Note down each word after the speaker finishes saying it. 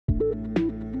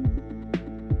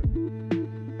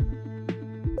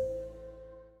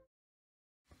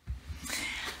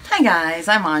Hi guys,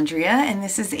 I'm Andrea and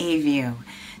this is A View.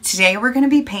 Today we're going to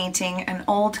be painting an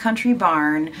old country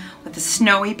barn with a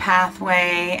snowy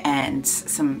pathway and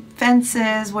some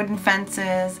fences, wooden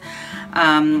fences.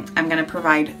 I'm going to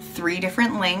provide 3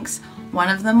 different links. One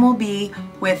of them will be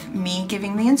with me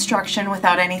giving the instruction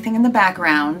without anything in the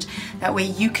background. That way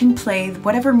you can play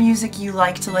whatever music you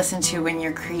like to listen to when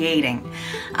you're creating.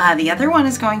 The other one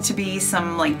is going to be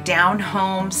some like down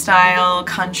home style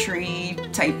country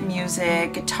type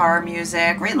music, guitar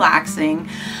music, relaxing.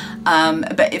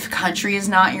 But if country is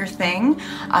not your thing,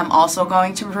 I'm also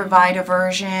going to provide a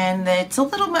version that's a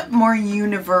little bit more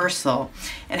universal.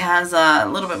 It has a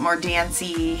little bit more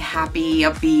dancey, happy,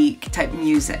 upbeat type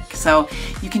music. So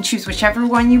you can choose whichever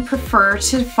one you prefer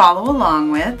to follow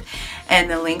along with, and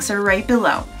the links are right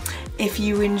below. If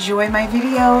you enjoy my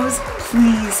videos,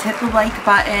 please hit the like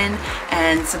button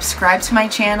and subscribe to my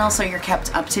channel so you're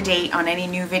kept up to date on any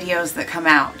new videos that come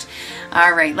out.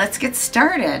 All right, let's get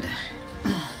started.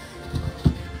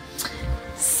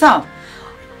 So,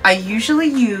 I usually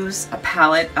use a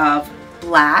palette of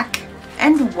black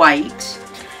and white,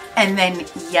 and then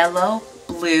yellow,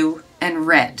 blue, and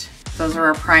red. Those are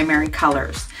our primary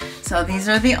colors. So these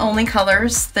are the only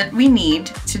colors that we need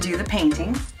to do the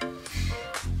painting.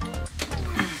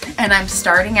 And I'm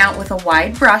starting out with a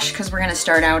wide brush because we're going to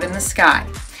start out in the sky.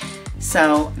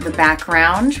 So the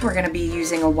background, we're going to be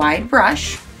using a wide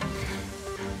brush.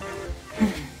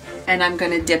 And I'm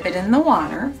going to dip it in the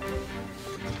water.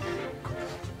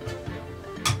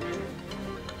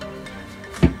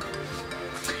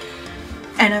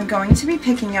 And I'm going to be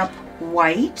picking up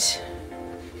white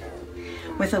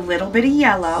with a little bit of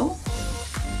yellow.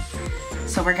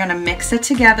 So we're going to mix it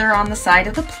together on the side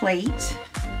of the plate.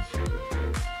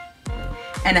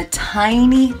 And a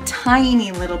tiny,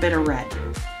 tiny little bit of red.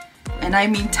 And I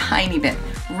mean tiny bit.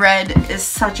 Red is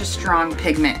such a strong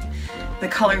pigment. The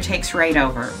color takes right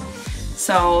over.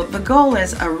 So the goal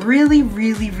is a really,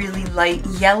 really, really light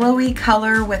yellowy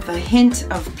color with a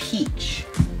hint of peach.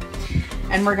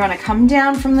 And we're going to come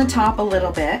down from the top a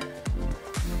little bit.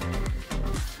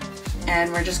 And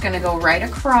we're just going to go right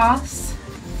across.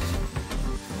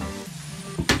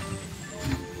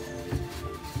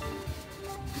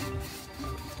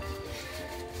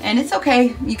 And it's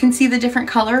okay. You can see the different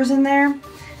colors in there.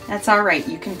 That's all right.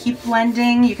 You can keep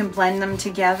blending. You can blend them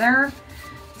together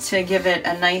to give it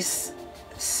a nice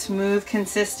smooth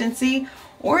consistency.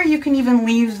 Or you can even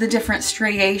leave the different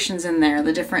striations in there,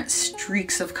 the different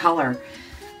streaks of color,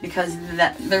 because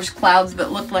there's clouds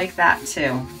that look like that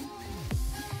too.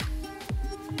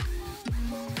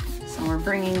 So we're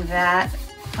bringing that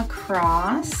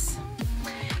across.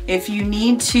 If you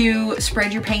need to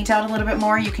spread your paint out a little bit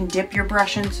more, you can dip your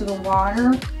brush into the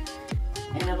water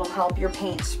and it'll help your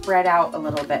paint spread out a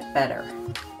little bit better.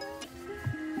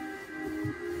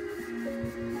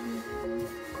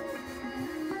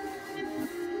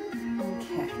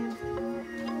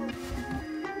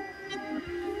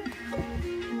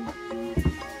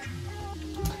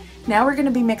 Now we're going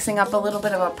to be mixing up a little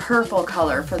bit of a purple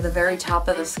color for the very top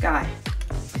of the sky.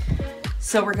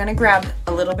 So we're going to grab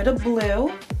a little bit of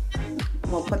blue,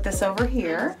 we'll put this over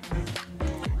here,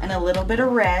 and a little bit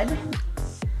of red.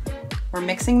 We're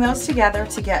mixing those together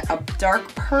to get a dark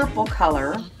purple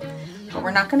color, but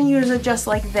we're not going to use it just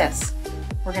like this.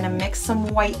 We're going to mix some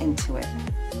white into it.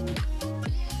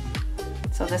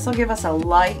 So this will give us a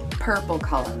light purple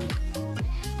color.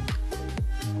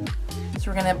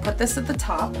 So we're going to put this at the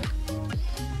top.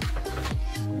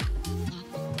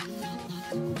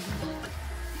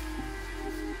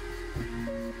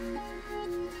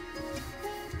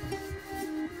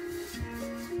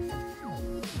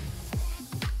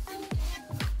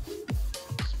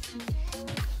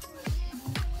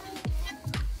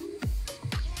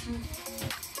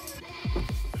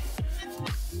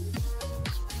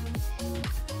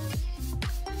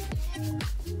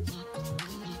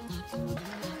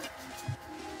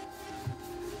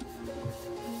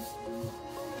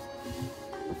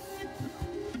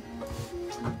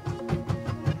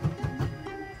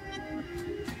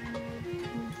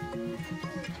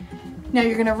 Now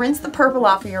you're going to rinse the purple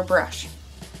off of your brush.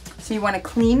 So you want a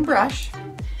clean brush,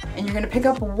 and you're going to pick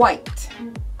up white.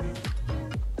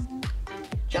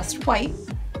 Just white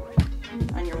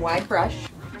on your wide brush.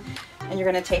 And you're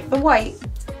going to take the white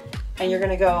and you're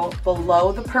going to go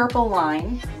below the purple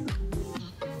line.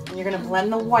 And you're going to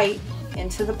blend the white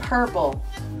into the purple,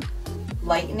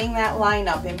 lightening that line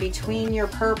up in between your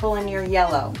purple and your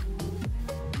yellow.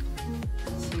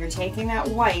 So you're taking that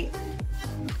white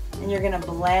and you're going to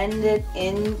blend it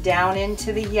in down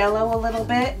into the yellow a little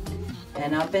bit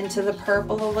and up into the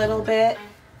purple a little bit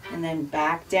and then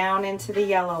back down into the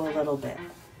yellow a little bit.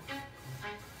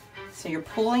 So you're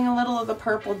pulling a little of the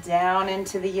purple down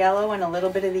into the yellow and a little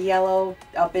bit of the yellow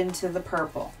up into the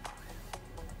purple.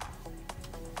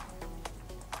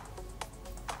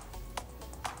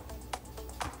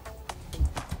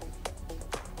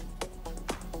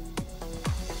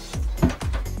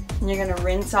 And you're going to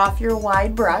rinse off your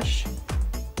wide brush.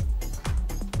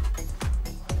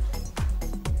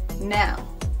 Now,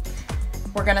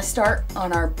 we're going to start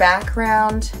on our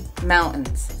background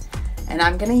mountains. And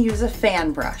I'm going to use a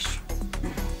fan brush.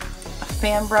 A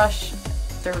fan brush,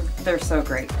 they're so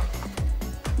great.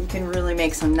 You can really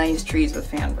make some nice trees with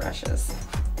fan brushes.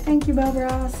 Thank you, Bob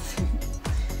Ross.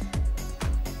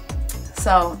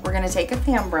 So we're going to take a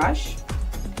fan brush.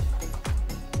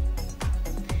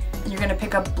 You're going to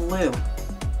pick up blue.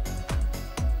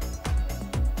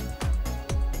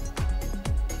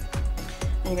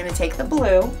 And you're going to take the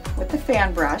blue with the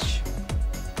fan brush,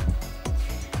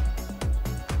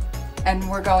 and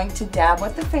we're going to dab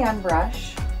with the fan brush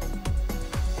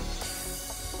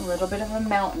a little bit of a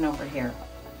mountain over here.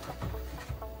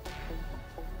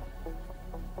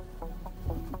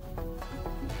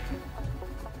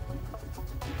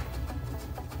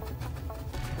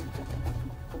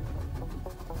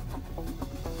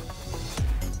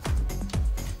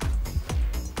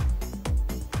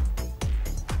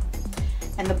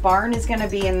 And the barn is going to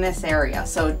be in this area,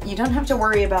 so you don't have to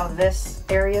worry about this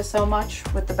area so much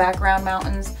with the background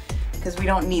mountains because we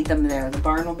don't need them there. The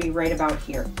barn will be right about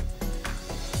here.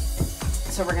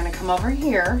 So we're going to come over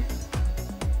here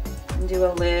and do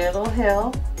a little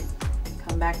hill,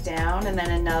 come back down, and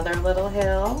then another little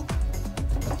hill.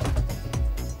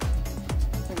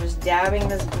 I'm just dabbing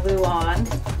this blue on.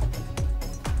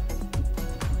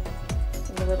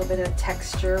 Give a little bit of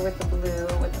texture with the blue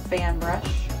with the fan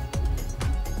brush.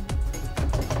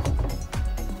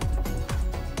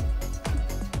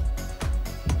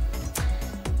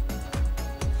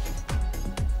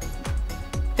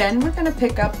 Then we're going to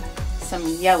pick up some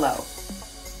yellow.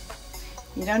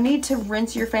 You don't need to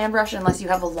rinse your fan brush unless you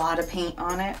have a lot of paint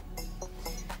on it.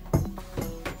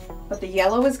 But the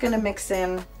yellow is going to mix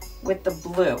in with the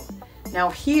blue.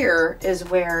 Now here is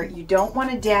where you don't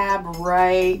want to dab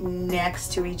right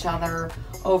next to each other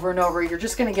over and over. You're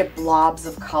just going to get blobs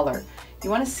of color.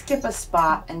 You want to skip a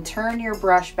spot and turn your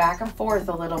brush back and forth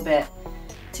a little bit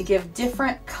to give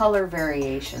different color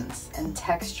variations and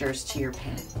textures to your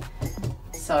paint.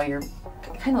 So you're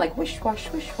kind of like wish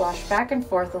wash back and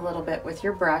forth a little bit with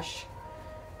your brush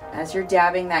as you're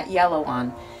dabbing that yellow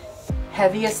on.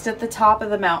 Heaviest at the top of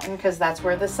the mountain because that's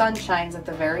where the sun shines at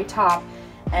the very top,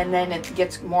 and then it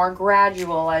gets more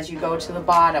gradual as you go to the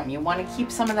bottom. You want to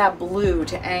keep some of that blue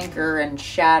to anchor and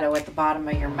shadow at the bottom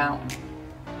of your mountain.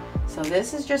 So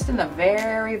this is just in the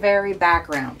very, very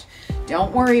background.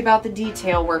 Don't worry about the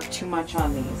detail work too much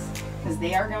on these because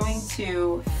they are going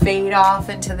to fade off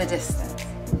into the distance.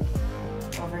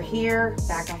 Over here,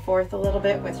 back and forth a little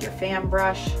bit with your fan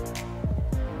brush,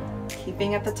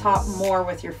 keeping at the top more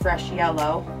with your fresh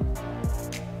yellow,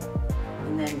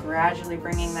 and then gradually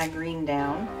bringing that green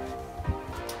down.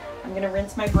 I'm going to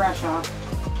rinse my brush off.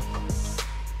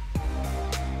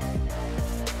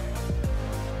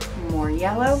 More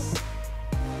yellow.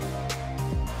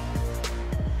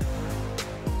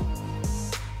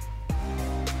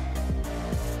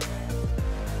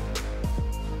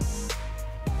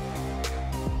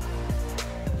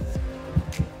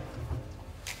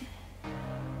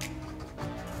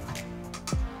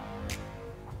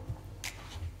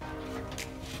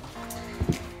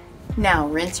 Now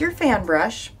rinse your fan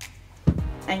brush,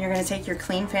 and you're going to take your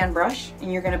clean fan brush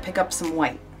and you're going to pick up some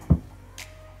white.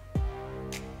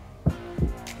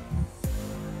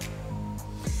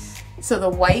 So the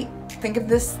white, think of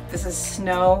this is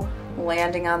snow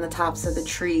landing on the tops of the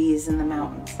trees in the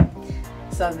mountains.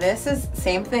 So this is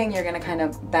same thing, you're going to kind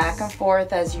of back and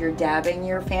forth as you're dabbing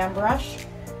your fan brush,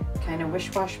 kind of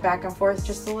wish wash back and forth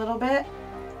just a little bit,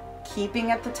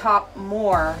 keeping at the top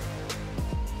more,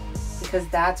 because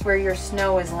that's where your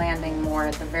snow is landing more,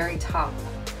 at the very top.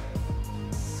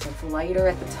 So it's lighter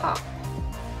at the top.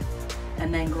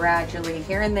 And then gradually,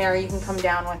 here and there, you can come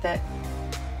down with it.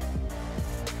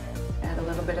 Add a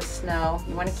little bit of snow.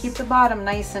 You want to keep the bottom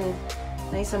nice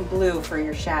and blue for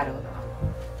your shadow.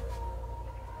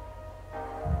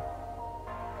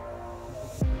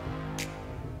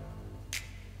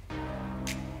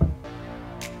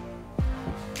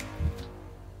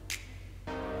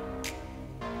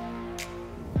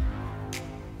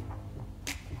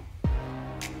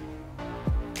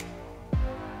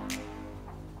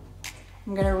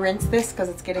 I'm going to rinse this because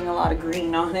it's getting a lot of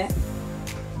green on it.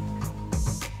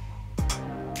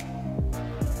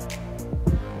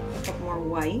 Put more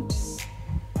white.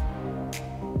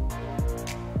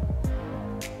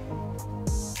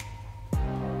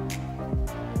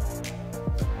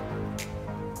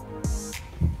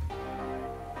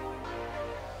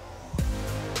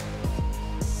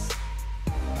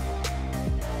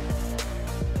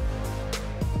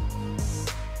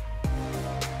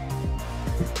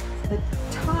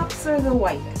 the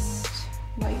whitest.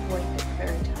 White at the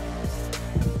very top.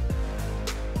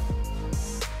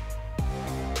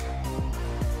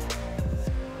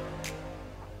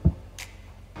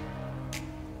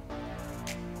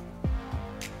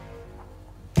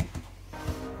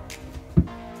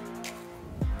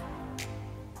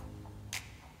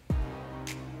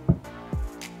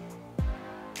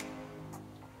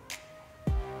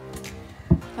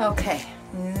 Okay,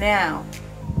 now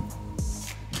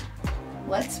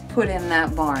let's put in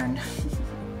that barn.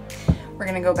 We're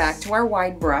gonna go back to our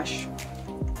wide brush,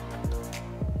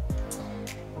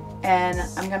 and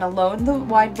I'm gonna load the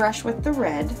wide brush with the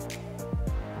red,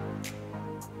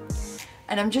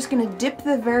 and I'm just gonna dip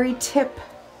the very tip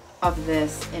of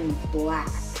this in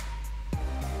black.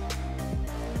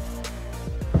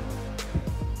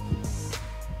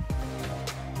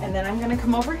 And then I'm gonna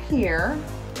come over here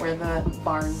where the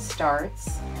barn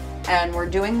starts, and we're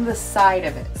doing the side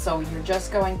of it. So you're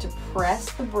just going to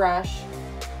press the brush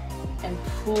and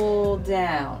pull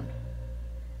down.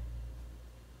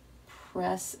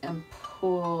 Press and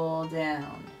pull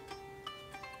down.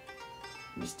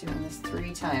 I'm just doing this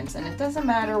 3 times, and it doesn't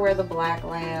matter where the black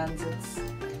lands. It's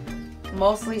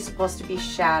mostly supposed to be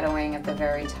shadowing at the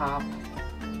very top.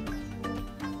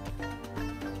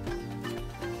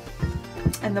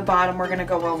 And the bottom we're gonna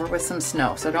go over with some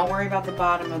snow. So don't worry about the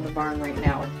bottom of the barn right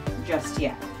now, just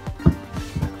yet.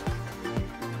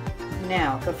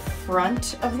 Now, the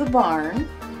front of the barn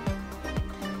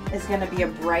is gonna be a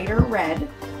brighter red.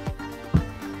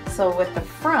 So with the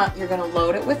front, you're gonna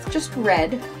load it with just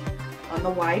red on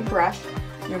the wide brush.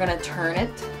 You're gonna turn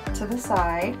it to the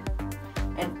side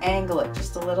and angle it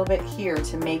just a little bit here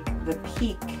to make the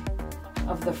peak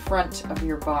of the front of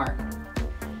your barn.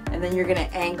 And then you're gonna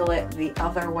angle it the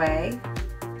other way,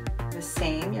 the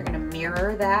same. You're gonna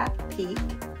mirror that peak,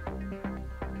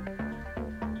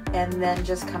 and then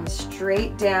just come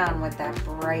straight down with that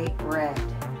bright red.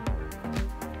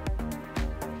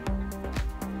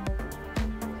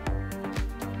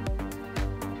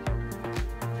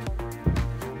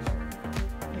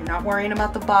 You're not worrying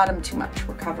about the bottom too much.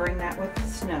 We're covering that with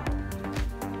snow.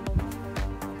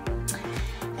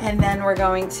 And then we're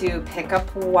going to pick up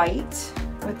white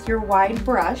with your wide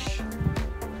brush,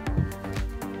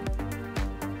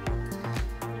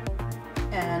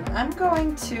 and I'm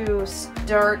going to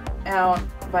start out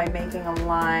by making a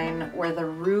line where the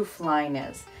roof line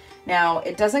is. Now,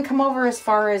 it doesn't come over as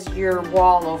far as your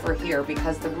wall over here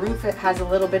because the roof, it has a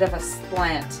little bit of a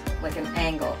slant, like an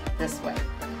angle this way.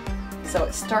 So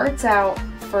it starts out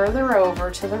further over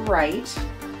to the right,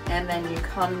 and then you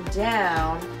come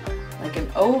down like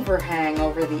an overhang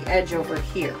over the edge over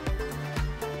here.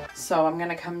 So I'm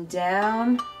gonna come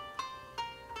down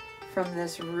from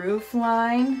this roof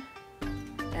line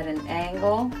at an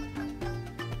angle,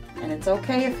 and it's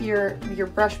okay if your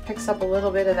brush picks up a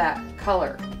little bit of that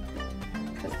color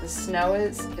because the snow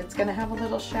it's gonna have a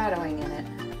little shadowing in it.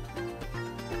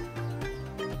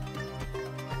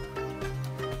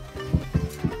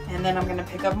 And then I'm gonna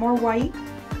pick up more white,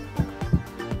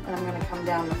 and I'm gonna come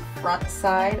down the front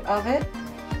side of it.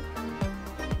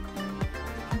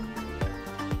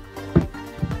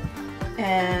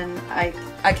 And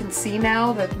I can see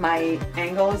now that my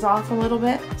angle is off a little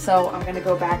bit, so I'm going to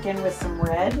go back in with some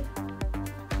red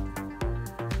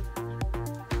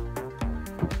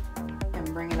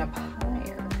and bring it up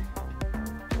higher.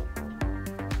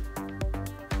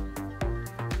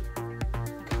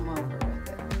 Come over with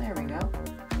it. There we go.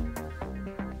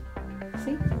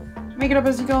 See? Make it up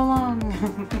as you go along.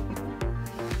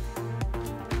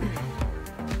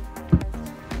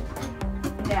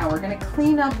 Now we're going to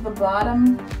clean up the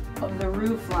bottom of the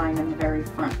roof line in the very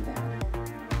front there.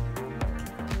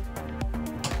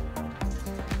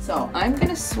 So I'm going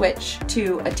to switch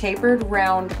to a tapered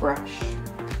round brush.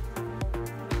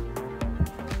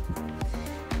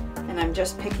 And I'm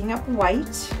just picking up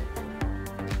white.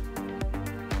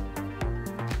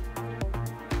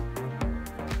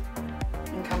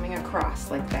 And coming across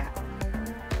like that.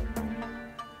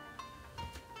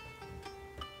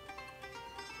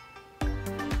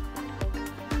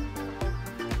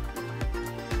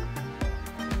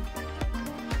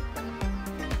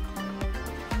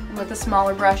 With a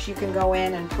smaller brush, you can go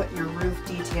in and put your roof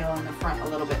detail in the front a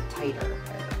little bit tighter.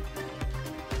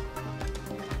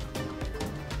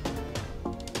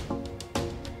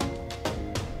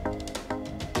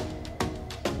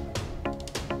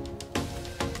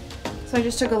 So I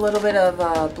just took a little bit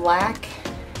of black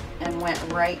and went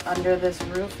right under this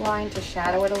roof line to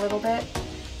shadow it a little bit.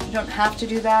 You don't have to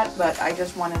do that, but I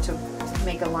just wanted to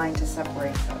make a line to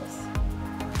separate those.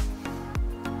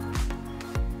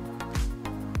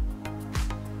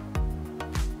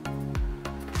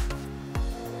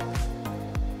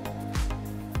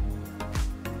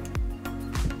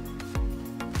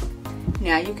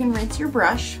 Now you can rinse your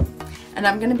brush, and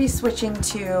I'm going to be switching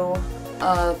to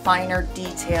a finer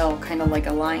detail, kind of like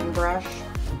a line brush,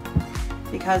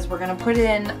 because we're going to put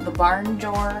in the barn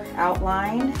door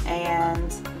outline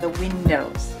and the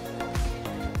windows.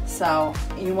 So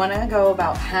you want to go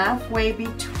about halfway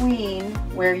between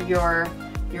where your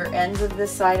ends of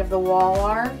this side of the wall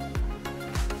are.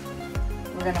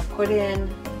 We're going to put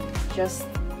in just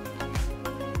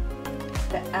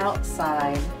the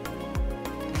outside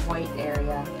white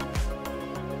area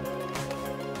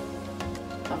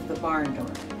of the barn door.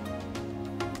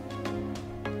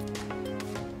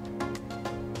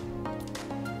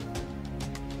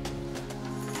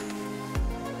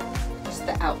 Just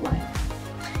the outline.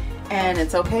 And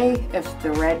it's okay if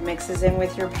the red mixes in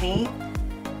with your paint.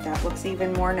 That looks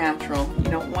even more natural.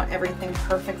 You don't want everything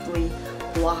perfectly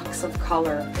blocks of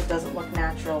color. It doesn't look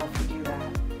natural if you do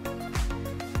that.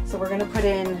 So we're going to put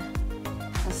in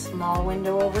a small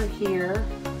window over here.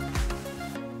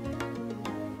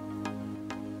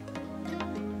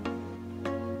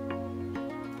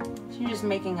 So you're just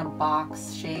making a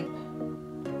box shape.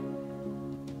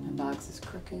 My box is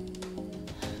crooked.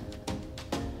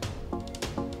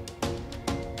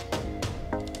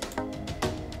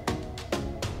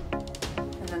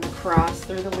 And then cross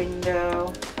through the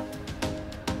window.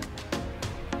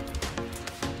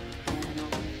 And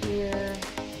over here.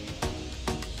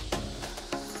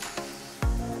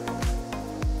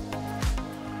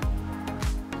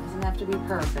 To be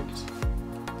perfect.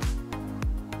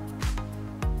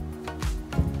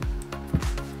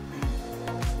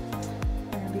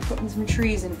 We're going to be putting some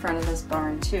trees in front of this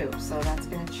barn too, so that's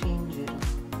going to change it.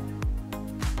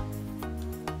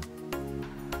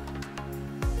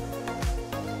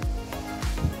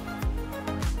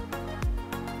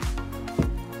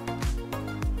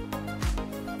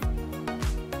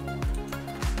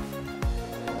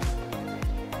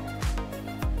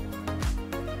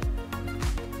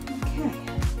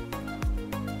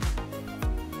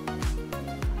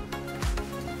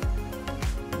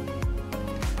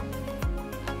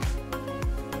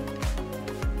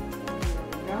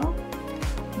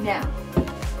 Now,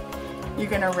 you're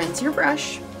going to rinse your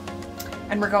brush,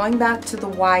 and we're going back to the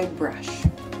wide brush.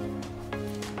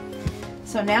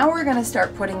 So now we're going to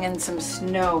start putting in some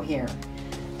snow here.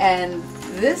 And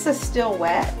this is still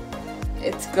wet.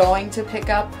 It's going to pick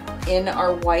up in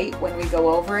our white when we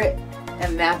go over it,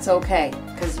 and that's okay,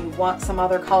 because you want some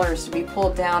other colors to be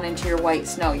pulled down into your white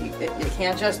snow. It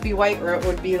can't just be white, or it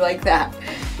would be like that.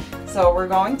 So we're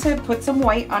going to put some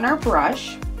white on our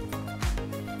brush.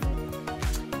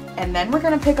 And then we're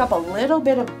going to pick up a little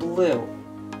bit of blue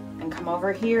and come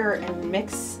over here and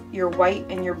mix your white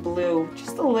and your blue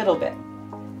just a little bit.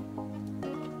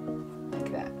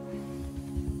 Like that.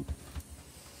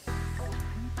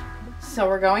 So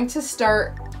we're going to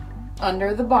start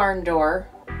under the barn door,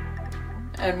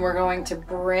 and we're going to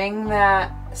bring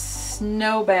that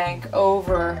snowbank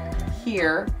over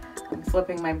here. I'm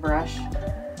flipping my brush.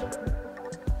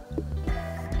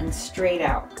 And straight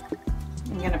out.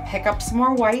 I'm going to pick up some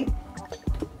more white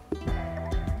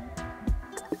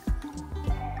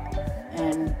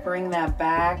and bring that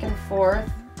back and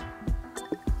forth.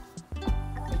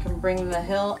 We can bring the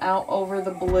hill out over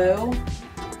the blue,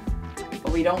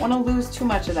 but we don't want to lose too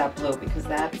much of that blue because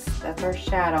that's our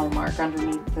shadow mark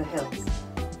underneath the hills.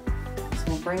 So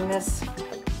we'll bring this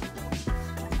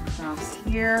across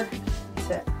here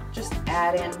to just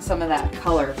add in some of that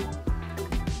color.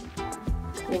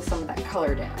 Pull some of that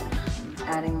color down.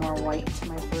 Adding more white to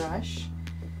my brush.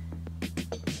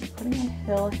 Putting a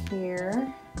hill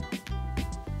here.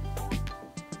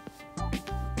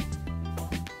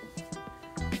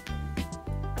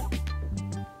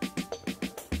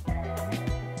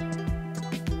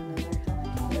 Another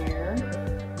hill here.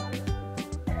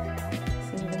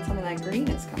 See, even some of that green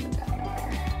is coming down there.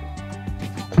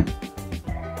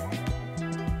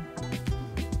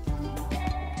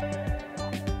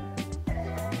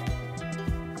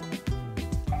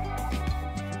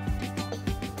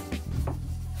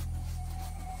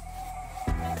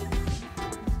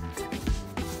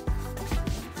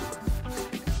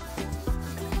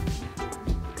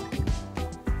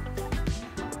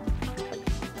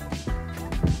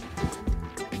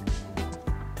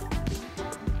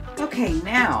 Okay,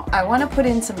 now I want to put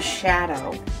in some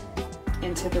shadow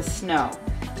into the snow.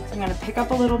 So I'm going to pick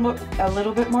up a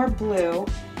little bit more blue,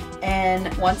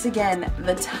 and once again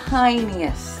the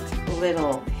tiniest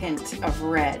little hint of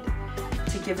red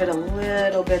to give it a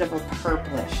little bit of a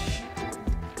purplish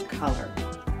color.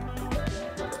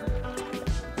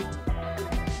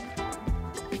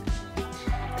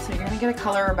 So you're going to get a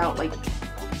color about like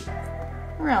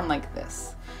around like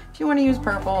this. If you want to use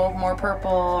purple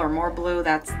or more blue,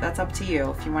 that's up to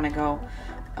you if you want to go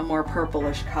a more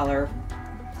purplish color.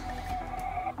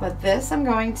 But this, I'm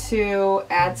going to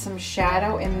add some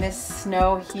shadow in this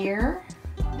snow here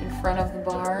in front of the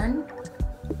barn.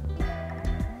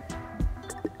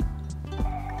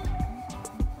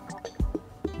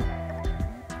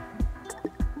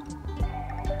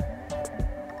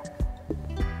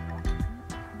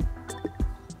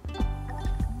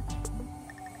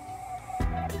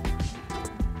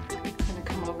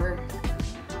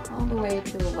 All the way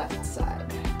to the left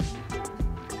side.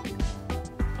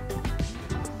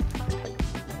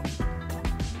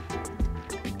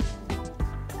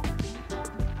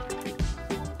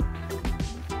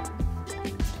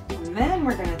 And then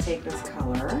we're going to take this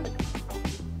color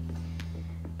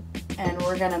and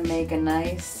we're going to make a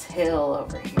nice hill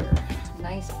over here.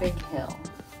 Nice big hill.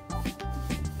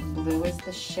 Blue is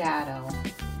the shadow.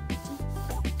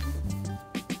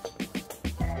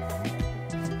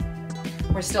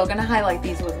 We're still going to highlight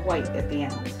these with white at the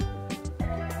end.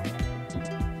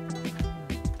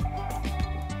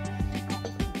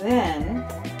 Then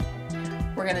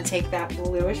we're going to take that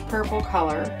bluish purple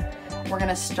color. We're going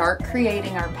to start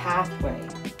creating our pathway.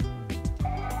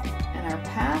 And our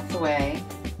pathway,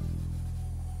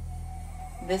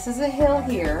 this is a hill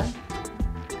here.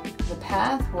 The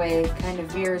pathway kind of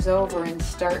veers over and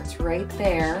starts right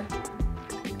there.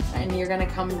 And you're going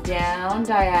to come down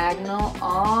diagonal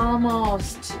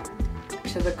almost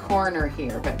to the corner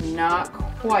here, but not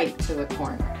quite to the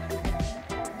corner.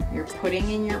 You're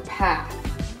putting in your path.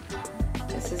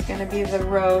 This is going to be the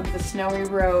road, the snowy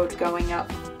road going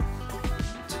up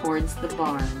towards the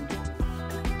barn.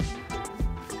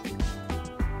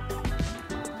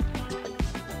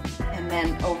 And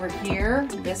then over here,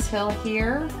 this hill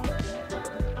here,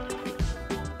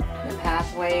 the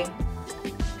pathway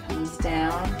comes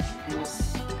down, kind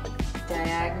of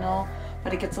diagonal,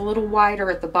 but it gets a little wider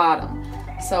at the bottom.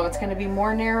 So it's going to be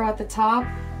more narrow at the top,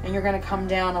 and you're going to come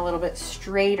down a little bit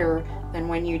straighter than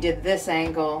when you did this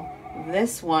angle.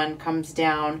 This one comes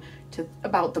down to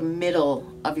about the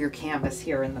middle of your canvas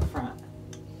here in the front.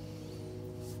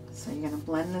 So you're going to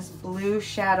blend this blue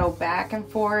shadow back and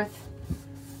forth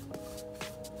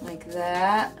like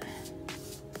that.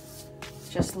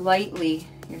 Just lightly,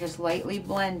 you're just lightly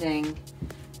blending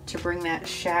to bring that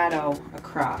shadow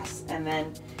across. And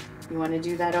then you want to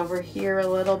do that over here a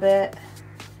little bit.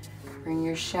 Bring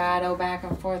your shadow back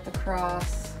and forth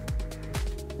across.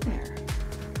 There.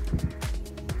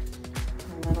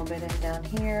 A little bit in down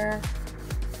here.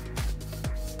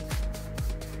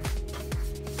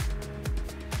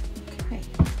 Okay.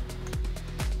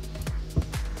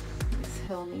 This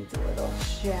hill needs a little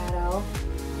shadow.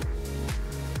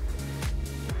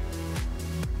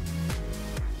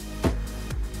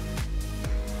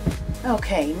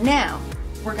 Okay, now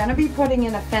we're going to be putting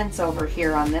in a fence over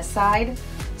here on this side.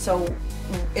 So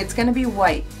it's going to be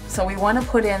white. So we want to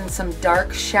put in some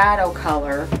dark shadow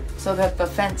color so that the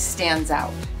fence stands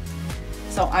out.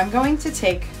 So I'm going to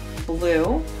take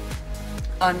blue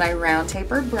on my round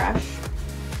tapered brush,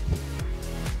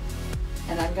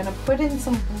 and I'm going to put in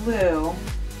some blue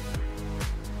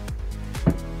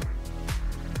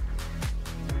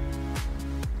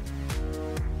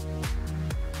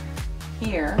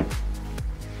here.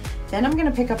 Then I'm going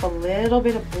to pick up a little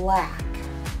bit of black.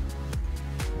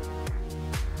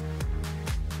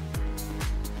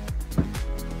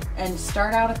 And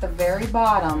start out at the very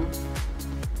bottom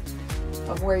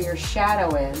of where your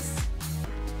shadow is.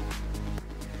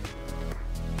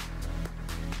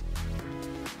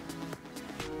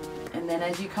 And then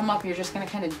as you come up, you're just going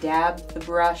to kind of dab the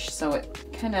brush so it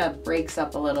kind of breaks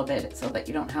up a little bit so that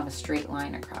you don't have a straight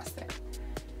line across there.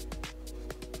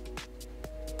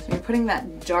 So you're putting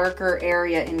that darker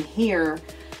area in here,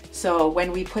 so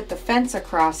when we put the fence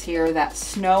across here, that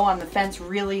snow on the fence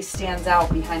really stands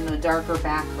out behind the darker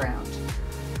background.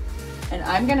 And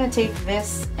I'm going to take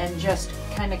this and just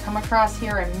kind of come across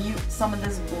here and mute some of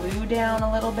this blue down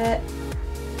a little bit.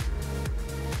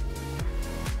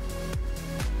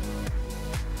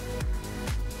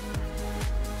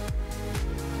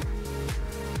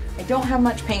 I don't have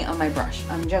much paint on my brush.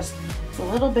 It's a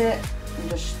little bit. I'm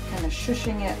just kind of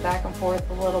shushing it back and forth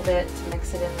a little bit to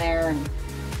mix it in there and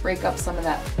break up some of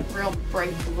that real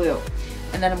bright blue.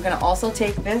 And then I'm going to also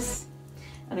take this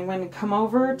and I'm going to come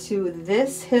over to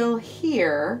this hill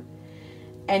here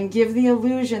and give the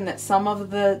illusion that some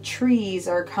of the trees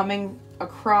are coming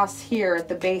across here at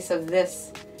the base of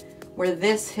this, where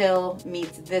this hill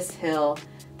meets this hill.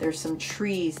 There's some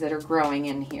trees that are growing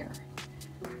in here.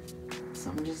 So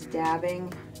I'm just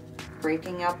dabbing,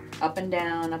 breaking up and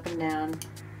down,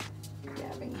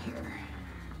 dabbing here.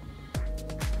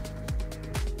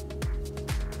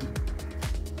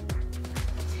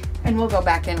 And we'll go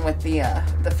back in with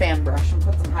the fan brush and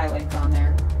put some highlights on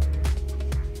there.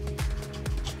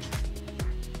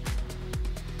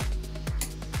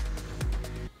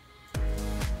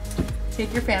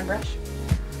 Take your fan brush,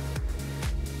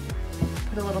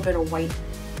 put a little bit of white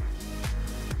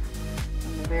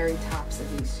on the very tops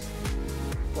of these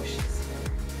bushes.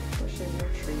 Bushes or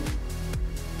tree.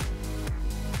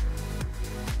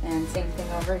 And same thing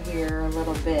over here a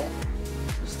little bit,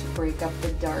 just to break up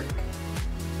the dark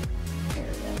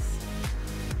areas.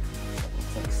 So it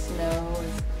looks like snow,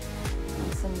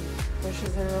 and some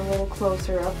bushes that are a little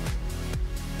closer up.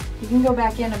 You can go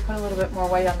back in and put a little bit more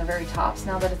white on the very tops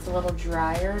now that it's a little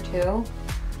drier too.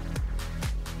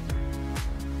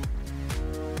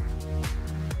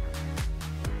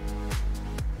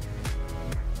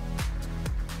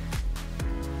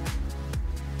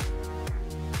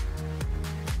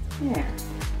 Yeah,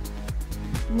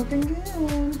 looking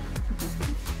good.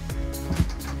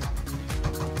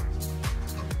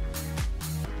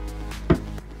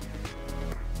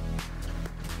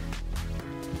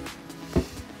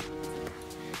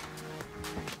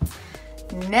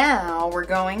 Now we're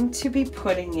going to be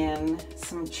putting in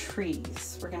some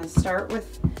trees. We're going to start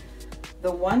with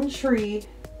the one tree.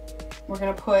 We're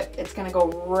going to put, it's going to go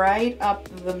right up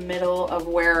the middle of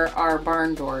where our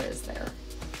barn door is there.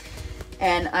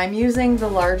 And I'm using the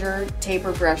larger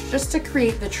taper brush just to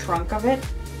create the trunk of it.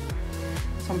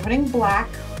 So I'm putting black.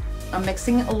 I'm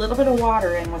mixing a little bit of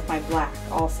water in with my black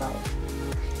also.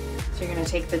 So you're going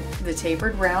to take the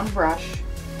tapered round brush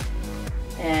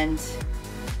and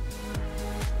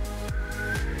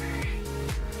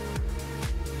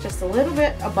just a little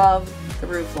bit above the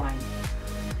roof line.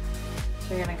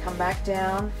 So you're going to come back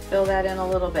down, fill that in a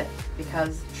little bit,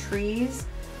 because trees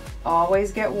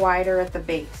always get wider at the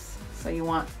base. So you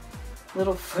want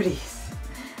little footies,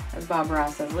 as Bob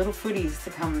Ross says, little footies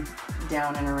to come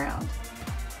down and around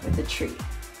with the tree.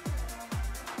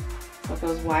 So it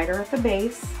goes wider at the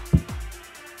base.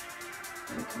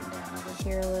 Come down over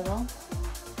here a little.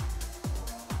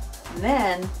 And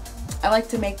then I like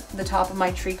to make the top of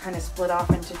my tree kind of split off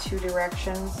into two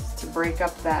directions to break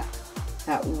up that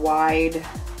wide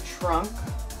trunk.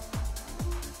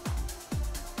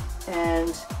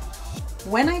 And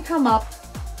when I come up,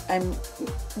 I'm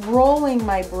rolling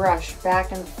my brush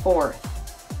back and forth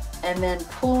and then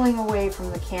pulling away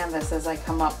from the canvas as I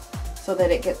come up so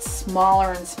that it gets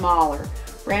smaller and smaller.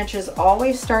 Branches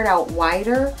always start out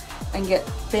wider and get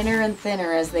thinner and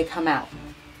thinner as they come out.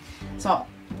 So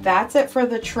that's it for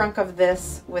the trunk of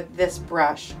this with this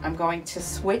brush. I'm going to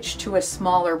switch to a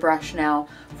smaller brush now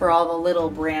for all the little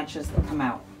branches that come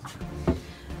out.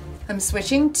 I'm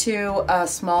switching to a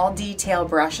small detail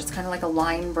brush. It's kind of like a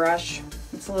line brush.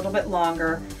 It's a little bit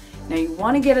longer. Now you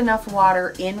want to get enough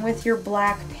water in with your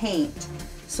black paint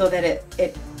so that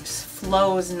it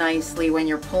flows nicely when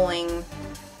you're pulling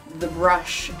the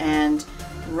brush and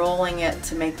rolling it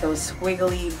to make those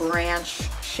squiggly branch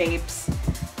shapes.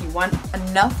 You want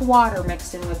enough water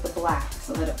mixed in with the black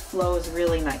so that it flows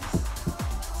really nice.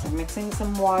 So I'm mixing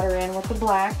some water in with the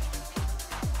black.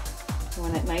 You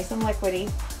want it nice and liquidy.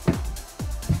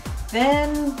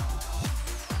 Then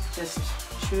just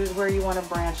choose where you want a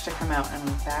branch to come out and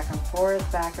back and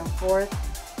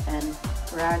forth, and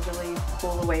gradually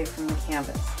pull away from the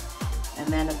canvas. And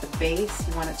then at the base,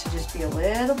 you want it to just be a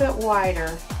little bit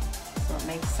wider so it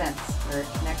makes sense where it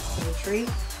connects to the tree.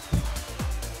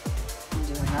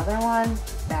 Do another one,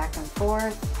 back and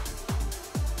forth.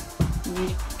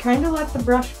 You kind of let the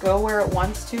brush go where it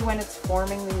wants to when it's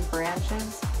forming these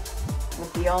branches,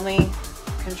 with the only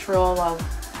control of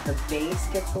the base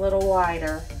gets a little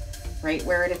wider right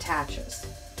where it attaches.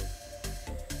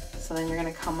 So then you're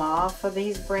going to come off of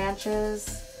these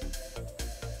branches,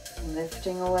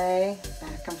 lifting away,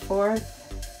 back and forth.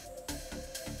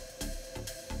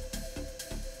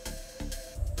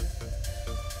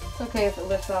 It's okay if it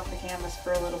lifts off the canvas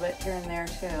for a little bit here and there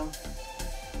too.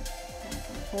 Back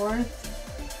and forth,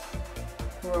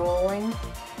 rolling,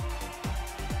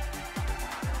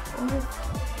 forth.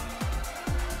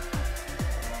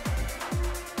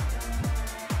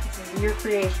 This is your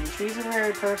creation. Trees are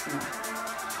very personal.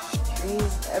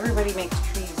 Trees, everybody makes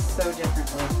trees so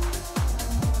differently.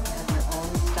 They have their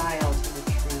own style to the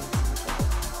trees.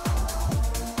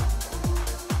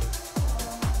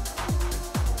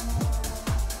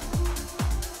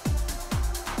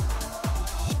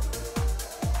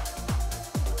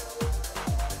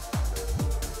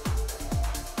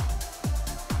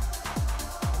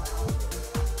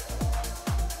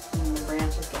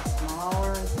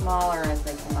 Smaller as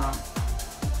they come off.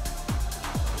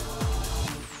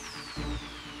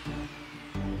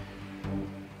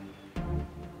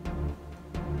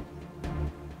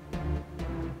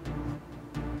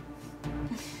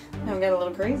 got a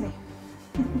little crazy.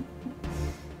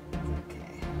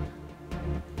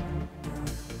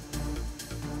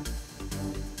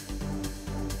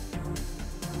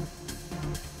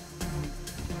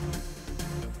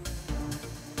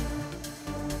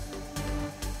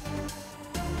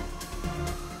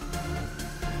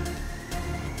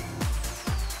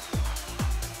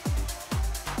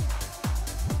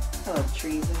 I love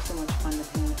trees, they're so much fun to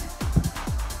paint.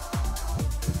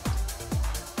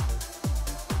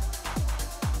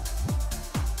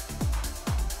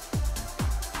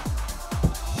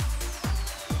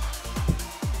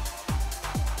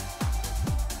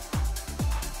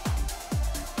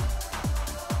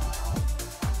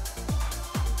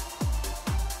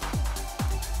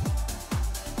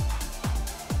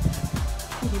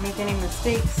 If you make any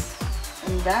mistakes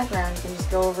in the background, you can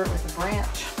just go over it with a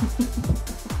branch.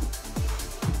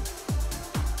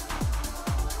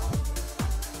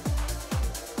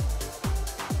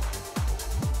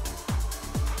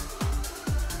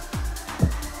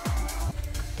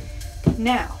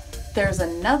 Now, there's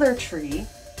another tree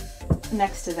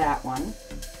next to that one,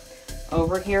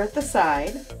 over here at the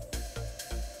side.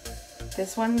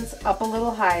 This one's up a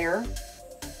little higher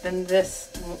than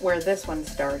this, where this one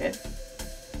started.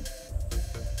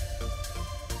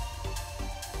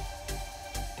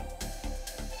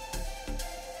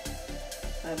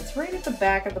 But it's right at the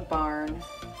back of the barn,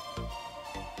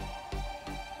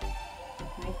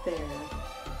 right there.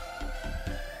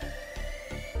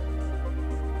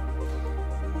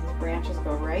 Branches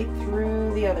go right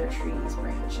through the other tree's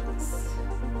branches.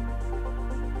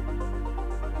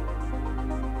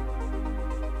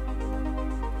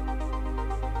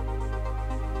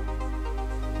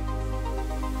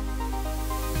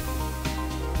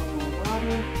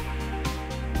 Water.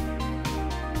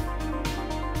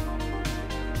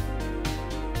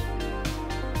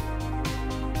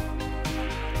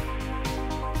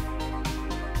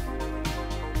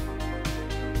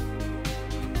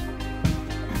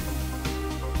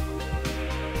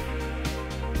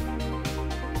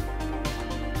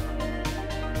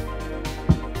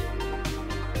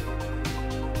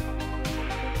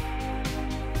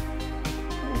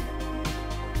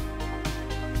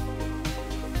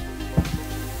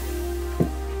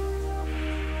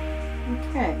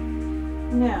 Okay,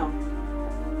 now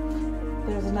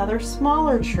there's another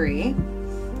smaller tree,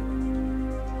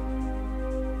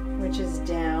 which is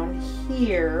down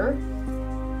here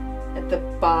at the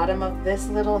bottom of this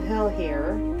little hill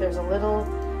here. There's a little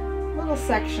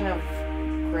section of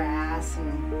grass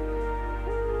and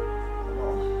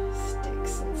little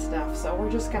sticks and stuff. So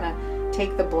we're just gonna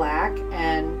take the black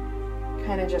and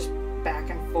kind of just back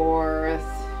and forth.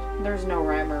 There's no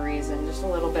rhyme or reason, just a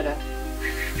little bit of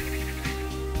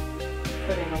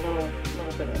put in a little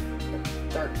bit of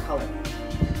dark color.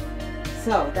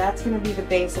 So that's going to be the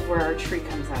base of where our tree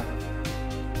comes out of.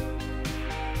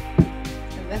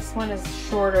 And this one is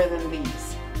shorter than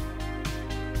these.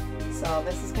 So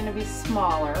this is going to be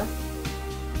smaller.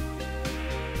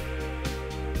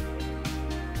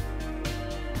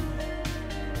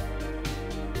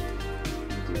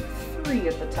 Do 3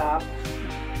 at the top.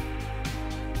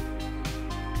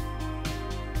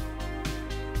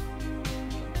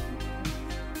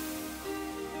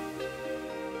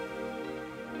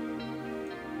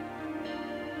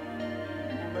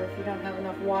 If you don't have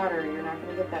enough water, you're not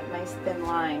going to get that nice thin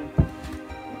line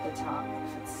at the top.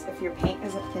 If your paint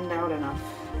isn't thinned out enough,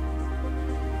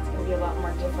 it's going to be a lot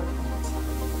more difficult.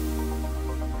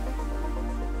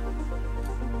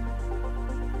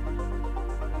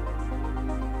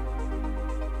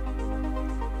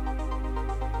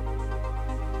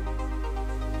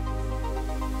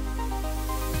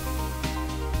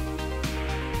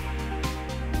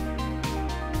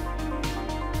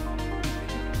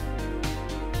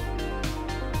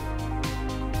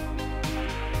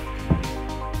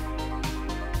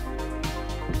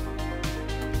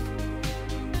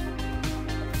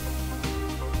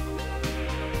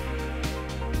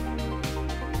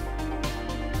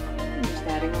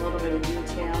 Adding a little bit of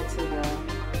detail to the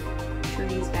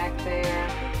trees back there.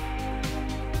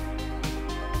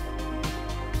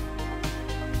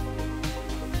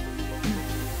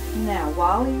 Now,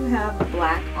 while you have the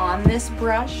black on this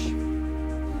brush, you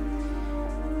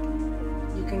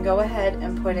can go ahead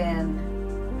and put in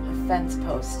a fence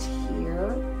post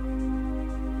here.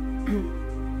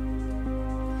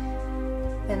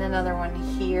 Then another one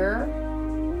here.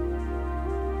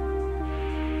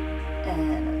 And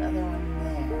another one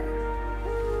there.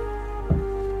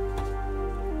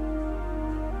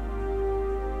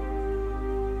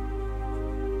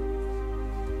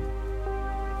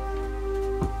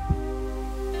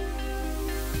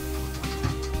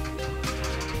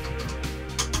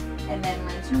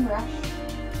 some brush.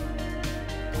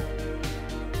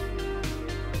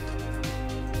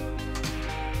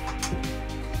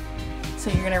 So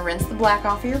you're going to rinse the black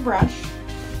off of your brush.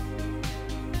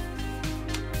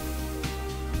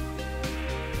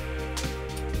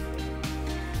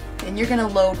 Then you're going to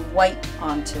load white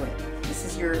onto it. This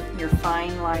is your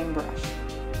fine line brush.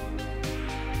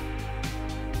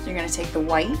 So you're going to take the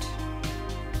white,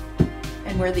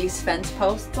 and where these fence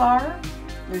posts are,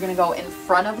 you're going to go in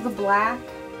front of the black.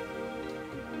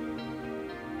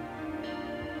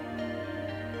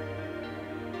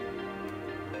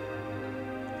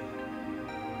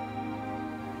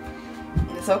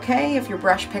 It's okay if your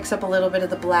brush picks up a little bit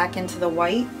of the black into the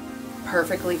white,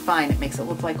 perfectly fine. It makes it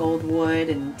look like old wood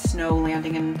and snow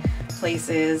landing in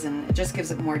places, and it just gives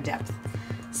it more depth.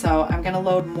 So I'm going to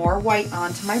load more white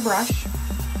onto my brush,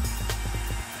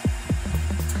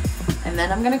 and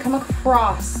then I'm going to come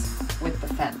across with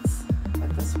the fence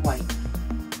with this white.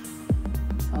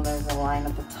 So there's a line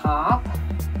at the top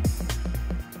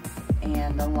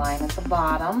and a line at the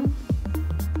bottom.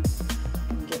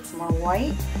 Get some more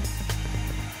white.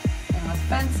 With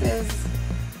fences,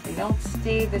 they don't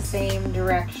stay the same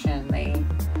direction. They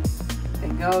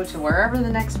go to wherever the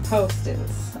next post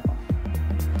is. So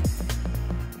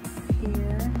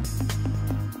here.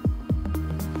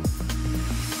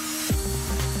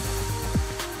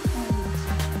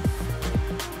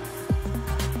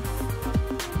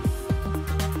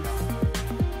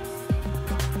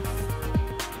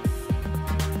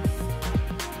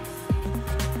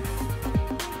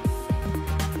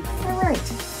 All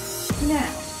right. Now,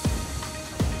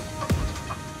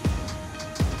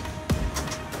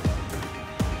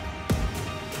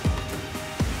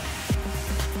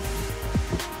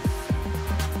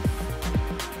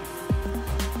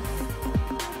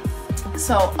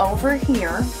 so over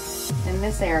here in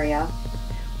this area,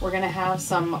 we're going to have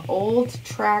some old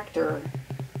tractor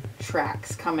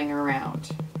tracks coming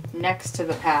around next to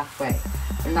the pathway.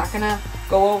 They're not going to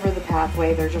go over the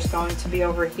pathway, they're just going to be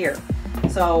over here.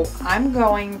 So I'm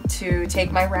going to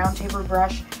take my round taper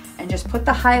brush and just put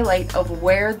the highlight of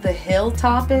where the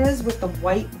hilltop is with the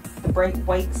white, the bright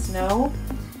white snow.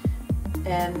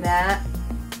 And that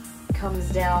comes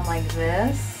down like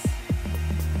this.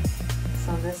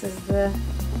 So this is this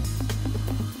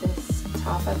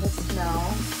top of the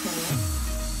snow.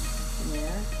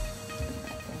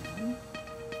 Here.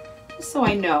 Just so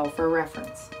I know for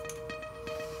reference.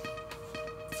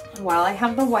 While I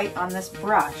have the white on this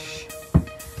brush,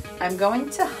 I'm going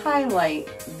to highlight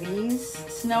these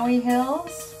snowy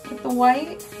hills with the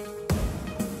white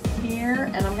here,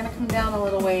 and I'm going to come down a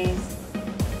little ways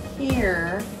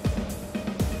here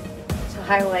to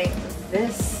highlight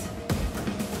this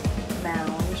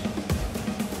mound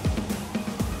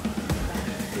back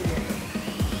here.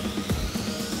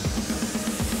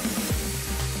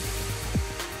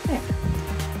 There.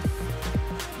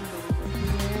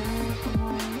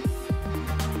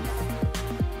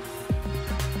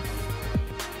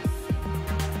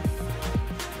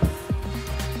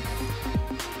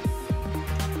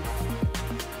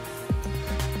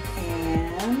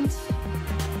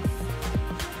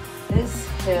 This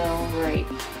hill right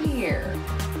here,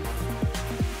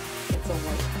 it's a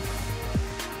white.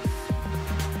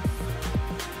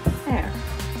 There.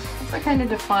 So that kind of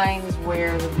defines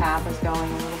where the path is going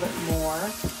a little bit more.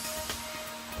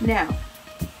 Now,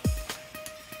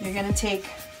 you're going to take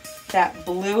that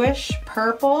bluish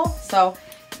purple. So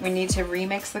we need to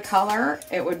remix the color.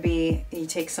 It would be, you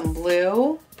take some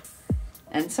blue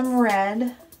and some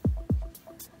red,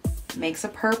 makes a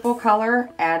purple color,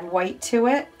 add white to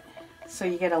it. So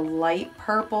you get a light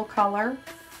purple color.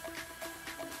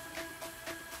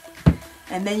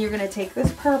 And then you're going to take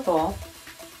this purple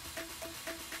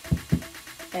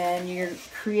and you're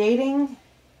creating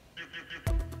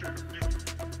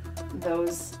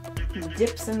those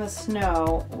dips in the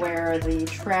snow where the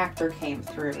tractor came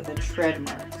through, the tread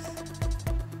marks.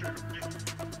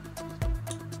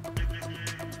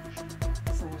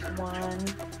 So there's one.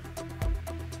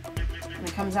 And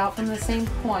it comes out from the same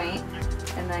point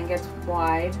and then gets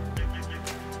wide.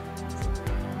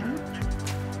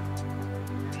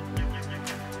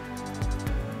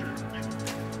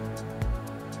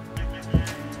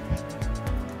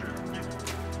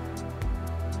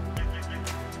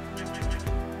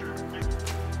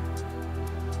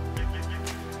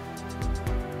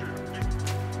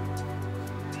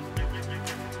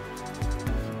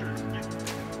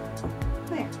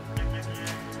 There.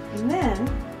 And then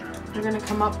we're going to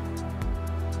come up,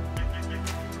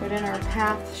 put in our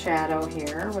path shadow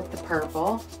here with the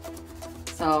purple.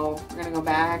 So we're going to go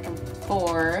back and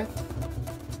forth,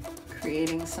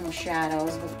 creating some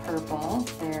shadows with purple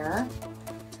there.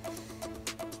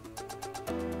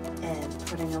 And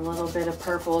putting a little bit of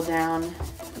purple down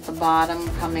at the bottom,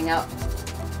 coming up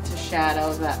to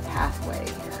shadow that pathway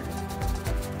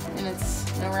here. And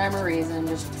it's no rhyme or reason,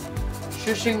 just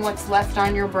shushing what's left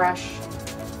on your brush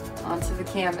onto the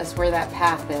canvas where that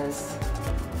path is.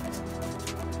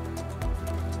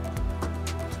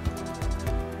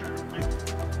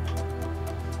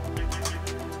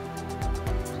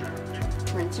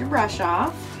 Rinse your brush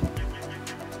off.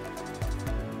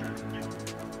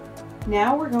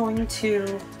 Now we're going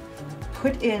to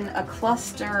put in a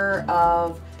cluster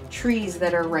of trees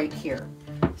that are right here.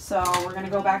 So we're going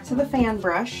to go back to the fan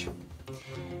brush,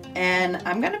 and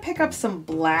I'm going to pick up some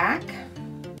black,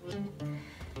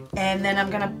 and then I'm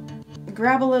going to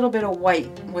grab a little bit of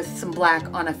white with some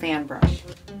black on a fan brush.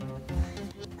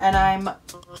 And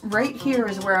right here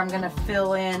is where I'm going to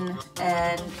fill in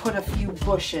and put a few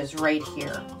bushes right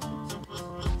here.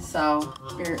 So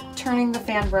you're turning the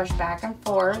fan brush back and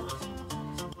forth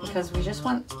because we just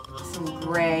want some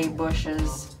gray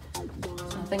bushes,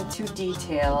 nothing too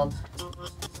detailed.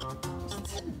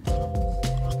 Just a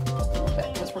little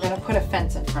bit, because we're going to put a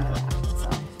fence in front of that. So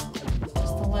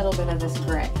just a little bit of this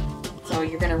gray. So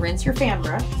you're going to rinse your fan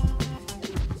brush.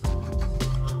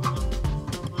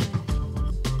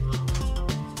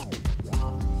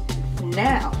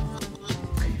 Now,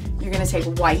 you're going to take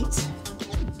white,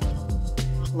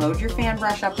 load your fan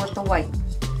brush up with the white.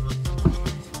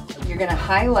 You're going to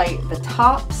highlight the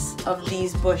tops of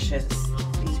these bushes,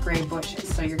 these gray bushes.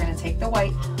 So you're going to take the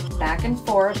white back and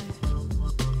forth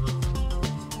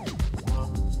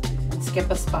and skip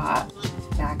a spot,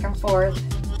 back and forth,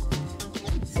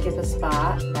 skip a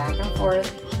spot, back and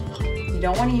forth. You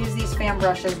don't want to use these fan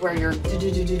brushes where you're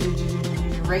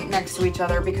right next to each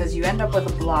other because you end up with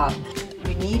a blob.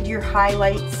 You need your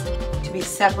highlights to be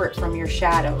separate from your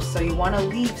shadows. So you want to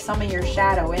leave some of your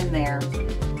shadow in there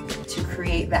to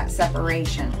create that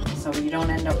separation so you don't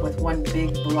end up with one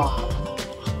big blob.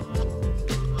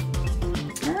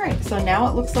 All right, so now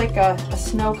it looks like a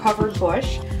snow-covered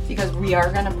bush because we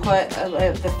are going to put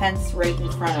the fence right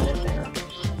in front of it there.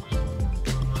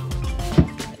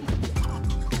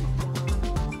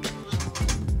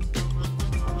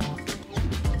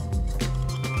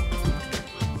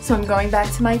 So I'm going back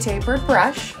to my tapered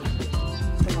brush,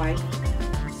 the wide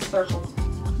circle.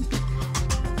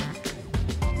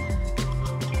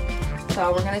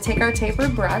 So we're going to take our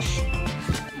tapered brush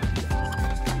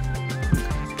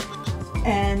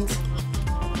and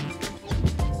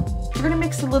we're going to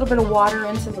mix a little bit of water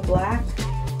into the black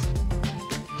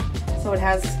so it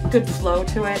has good flow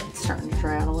to it. It's starting to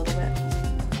dry out a little bit.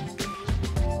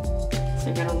 So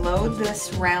you're going to load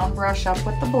this round brush up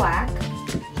with the black.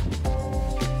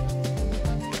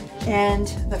 And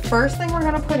the first thing we're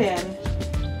going to put in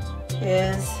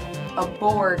is a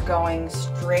board going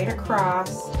straight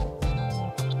across.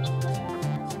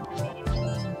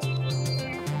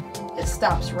 It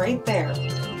stops right there.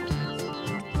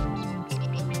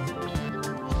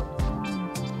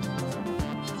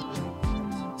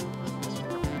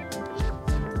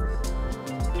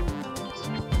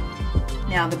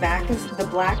 Now the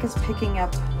black is picking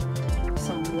up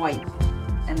some white,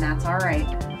 and that's all right.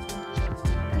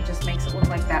 It just makes it look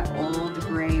like that old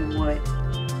gray wood.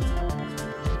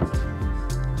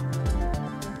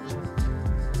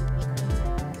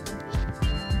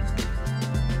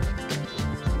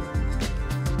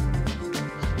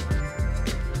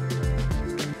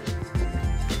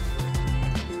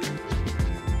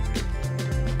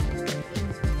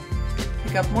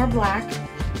 Pick up more black.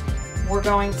 We're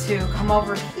going to come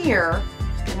over here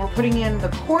and we're putting in the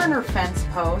corner fence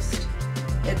post.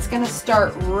 It's going to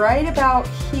start right about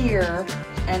here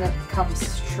and it comes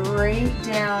straight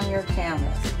down your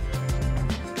canvas.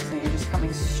 So you're just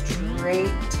coming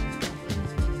straight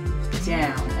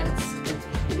down, and it's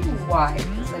pretty wide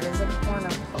because it is a corner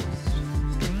post.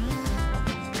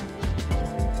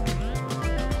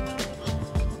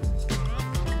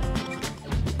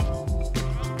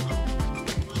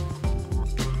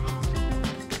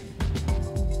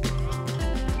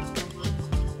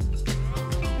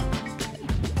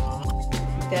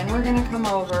 Then we're going to come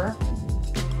over,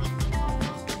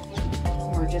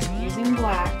 we're just using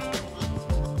black,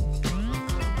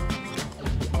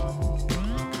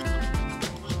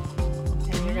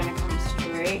 and you're going to come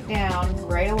straight down,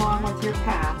 right along with your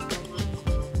path.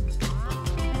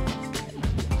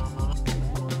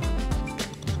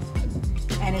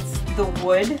 And it's the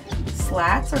wood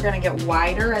slats are going to get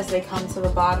wider as they come to the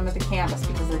bottom of the canvas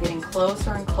because they're getting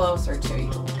closer and closer to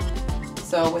you.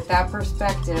 So with that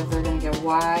perspective, they're going to get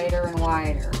wider and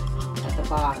wider at the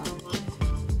bottom.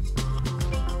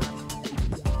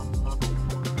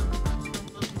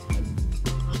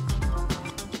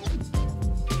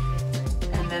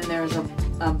 then there's a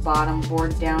bottom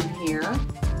board down here.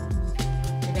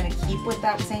 You're going to keep with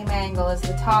that same angle as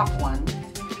the top one.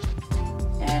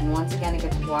 And once again, it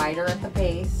gets wider at the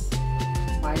base,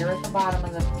 wider at the bottom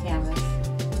of the canvas,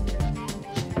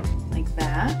 like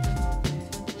that.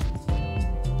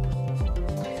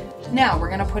 Now we're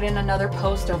going to put in another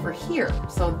post over here.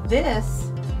 So this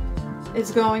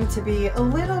is going to be a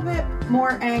little bit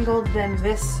more angled than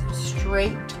this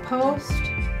straight post.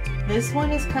 This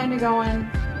one is kind of going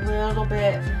a little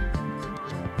bit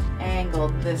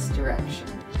angled this direction.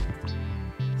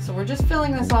 So we're just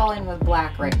filling this all in with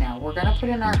black right now. We're going to put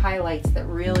in our highlights that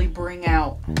really bring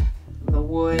out the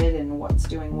wood and what's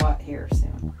doing what here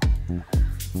soon.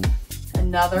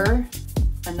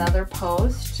 Another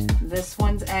post. This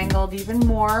one's angled even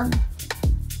more.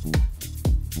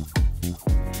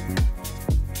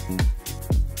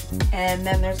 And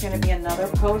then there's going to be another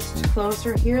post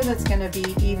closer here that's going to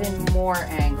be even more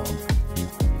angled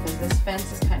because this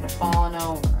fence is kind of falling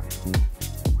over.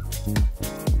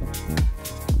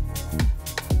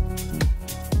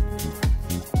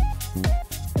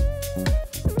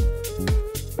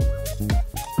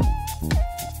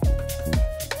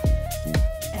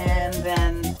 And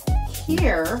then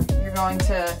here you're going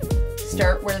to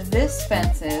start where this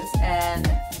fence is, and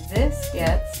this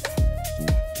gets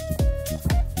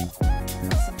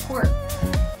support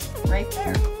right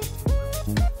there.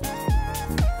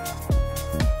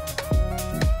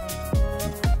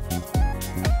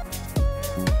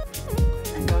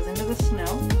 And goes into the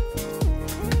snow.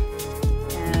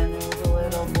 And there's a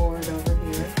little board over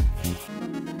here.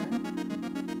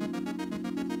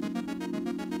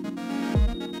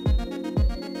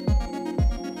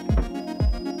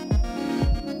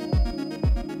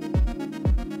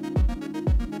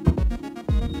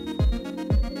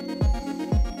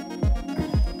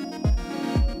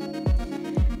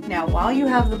 Now, while you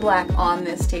have the black on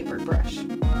this tapered brush,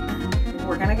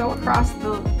 we're going to go across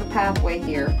the pathway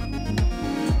here,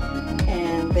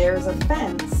 and there's a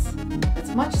fence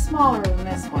that's much smaller than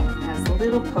this one. It has the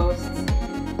little posts,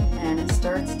 and it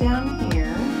starts down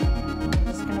here. I'm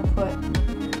just going to put,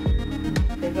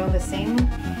 they go the same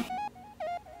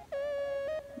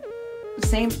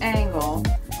angle,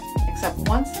 except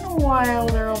once in a while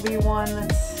there will be one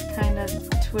that's kind of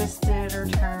twisted or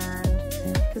turned,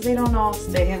 because they don't all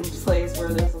stay in place where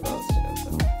they're supposed to.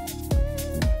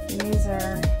 So these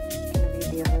are going to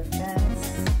be the other fence.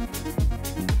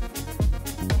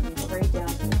 Right down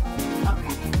to the bottom.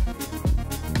 Okay.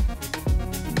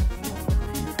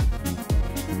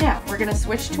 Now we're going to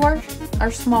switch to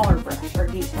our smaller brush, our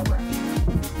detail brush.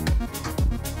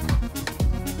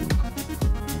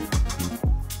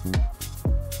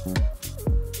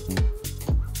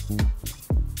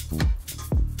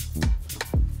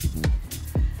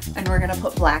 And we're going to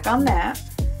put black on that.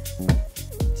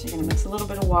 So you're going to mix a little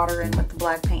bit of water in with the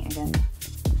black paint again.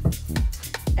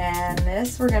 And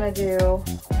this we're going to do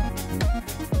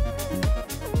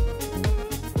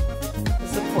the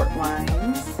support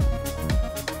lines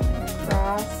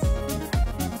across.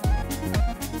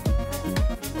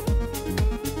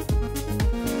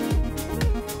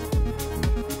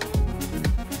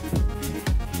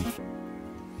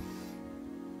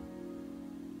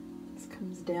 This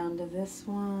comes down to this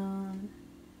one.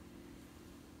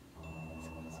 This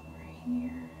goes over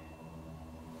here.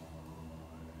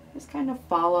 Just kind of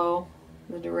follow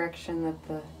the direction that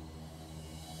the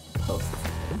post is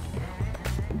in.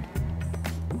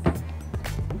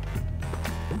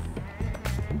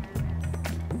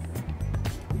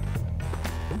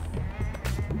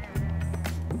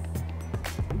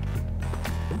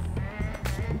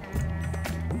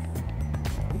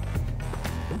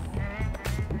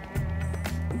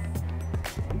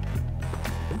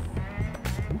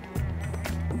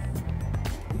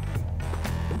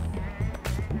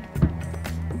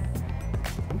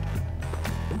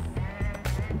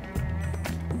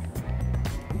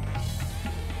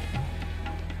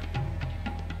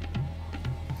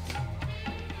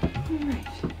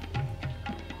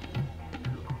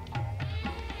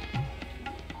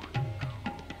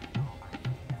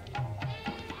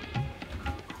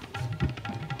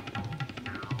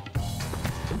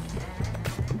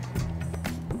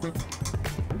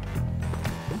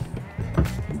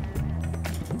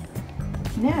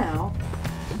 Now,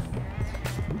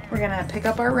 we're going to pick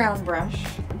up our round brush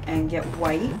and get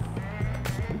white.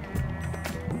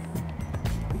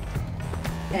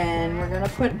 And we're going to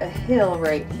put a hill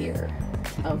right here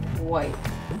of white.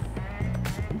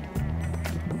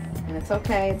 And it's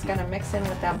okay, it's going to mix in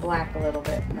with that black a little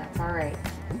bit, and that's alright.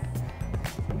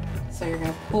 So you're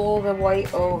going to pull the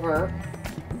white over.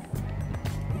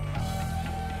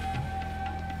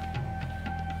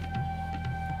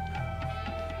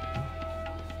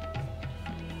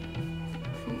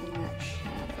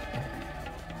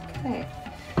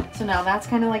 now that's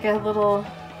kind of like a little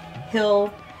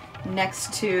hill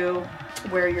next to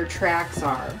where your tracks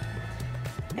are.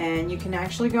 And you can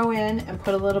actually go in and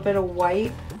put a little bit of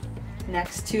white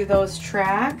next to those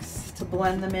tracks to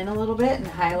blend them in a little bit and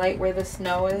highlight where the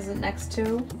snow is next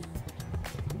to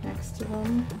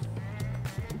them.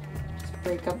 Just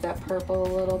break up that purple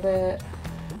a little bit.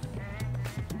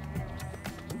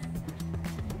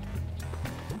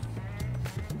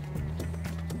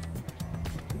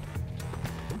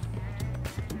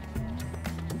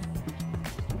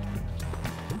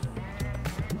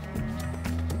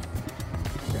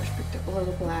 A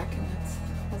little black, and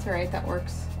that's all right, that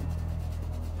works.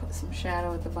 Put some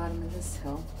shadow at the bottom of this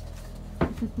hill.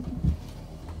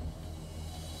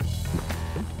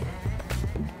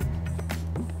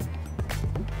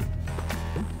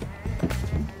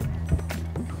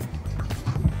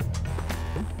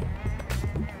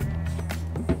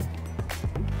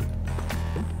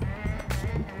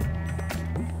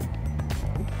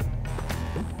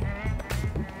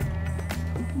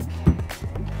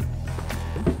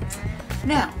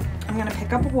 Now, I'm going to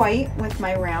pick up white with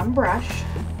my round brush,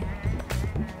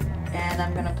 and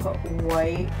I'm going to put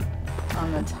white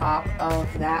on the top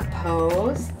of that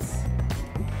post.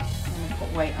 I'm going to put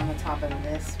white on the top of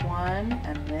this one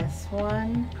and this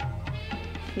one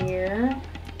here.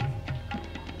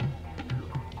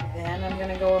 Then I'm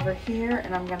going to go over here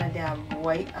and I'm going to dab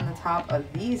white on the top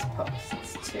of these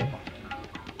posts too.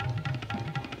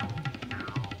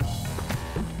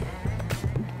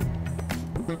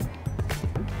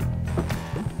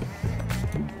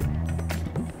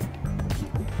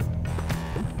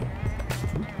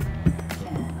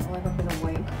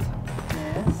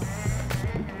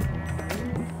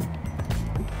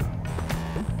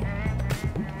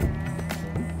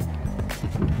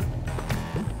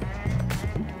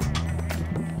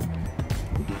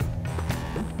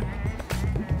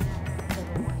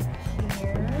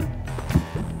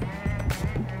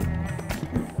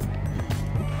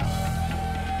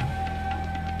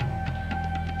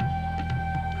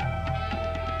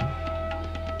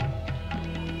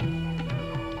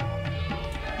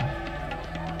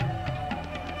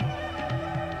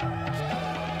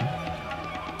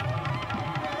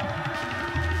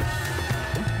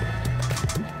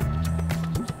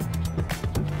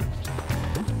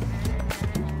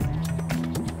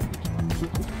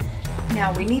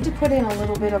 Now we need to put in a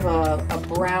little bit of a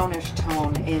brownish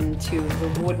tone into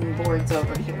the wooden boards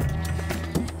over here.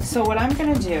 So what I'm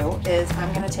going to do is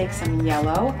I'm going to take some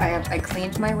yellow. I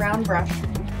cleaned my round brush.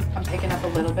 I'm picking up a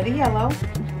little bit of yellow,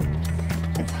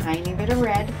 a tiny bit of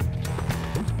red,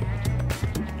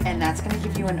 and that's going to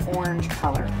give you an orange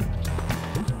color.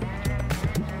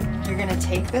 You're going to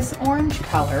take this orange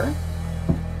color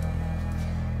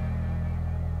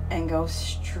and go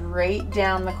straight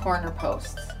down the corner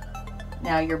posts.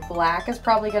 Now your black is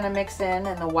probably going to mix in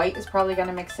and the white is probably going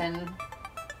to mix in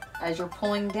as you're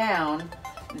pulling down.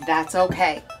 That's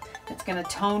okay. It's going to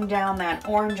tone down that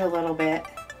orange a little bit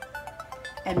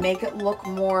and make it look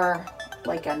more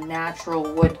like a natural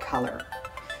wood color.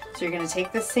 So you're going to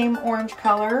take the same orange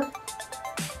color.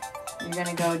 You're going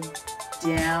to go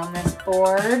down this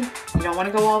board. You don't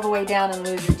want to go all the way down and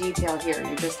lose your detail here.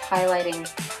 You're just highlighting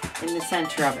in the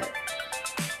center of it.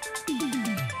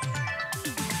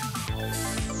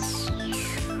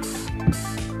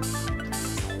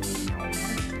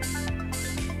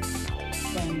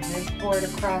 Board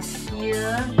across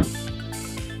here,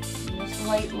 just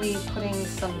lightly putting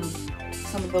some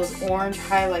of those orange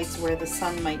highlights where the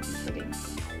sun might be hitting.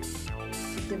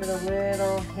 To give it a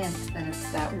little hint that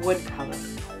it's that wood color.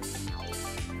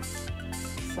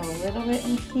 So a little bit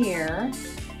in here,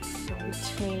 in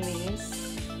between these.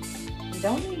 You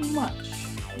don't need much.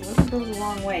 A little goes a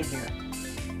long way here.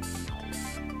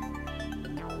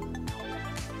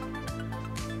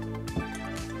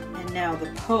 And now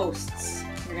the posts.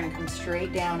 You're going to come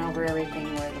straight down over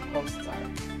everything where the posts are.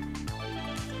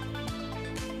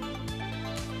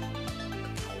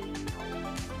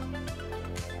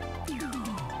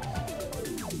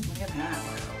 Look at that.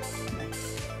 Nice.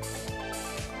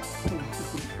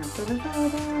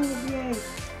 Yay.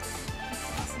 That's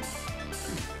awesome.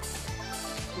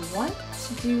 If you want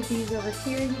to do these over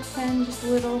here, you can just a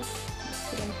little. Just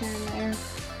put them here and there.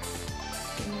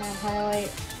 Give them that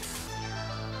highlight.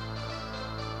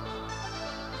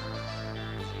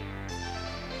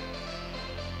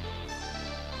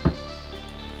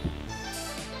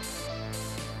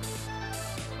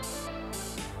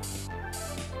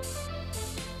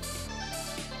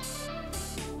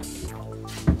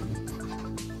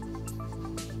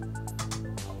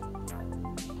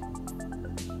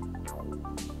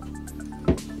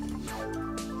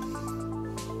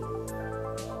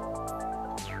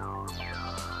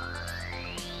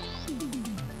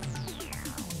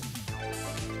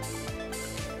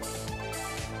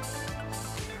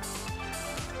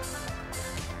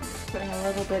 Putting a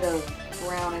little bit of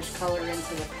brownish color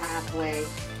into the pathway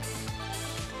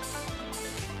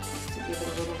just to give it a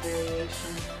little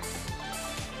variation.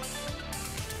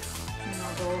 And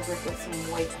I'll go over it with some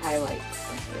white highlights.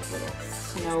 There's little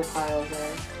snow piles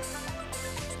there.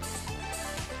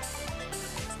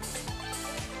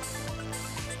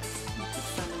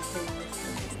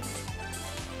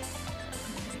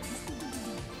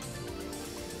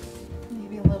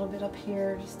 Maybe a little bit up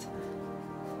here, just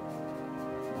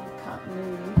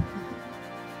continuity.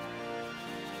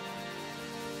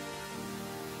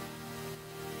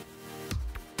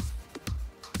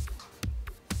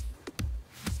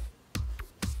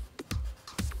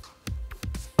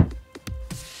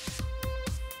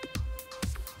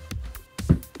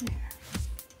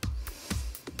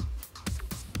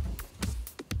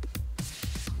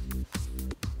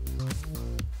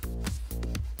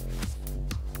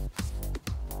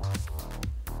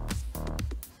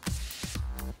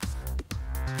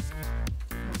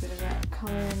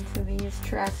 Color into these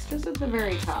tracks just at the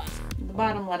very top. The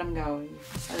bottom, let them go.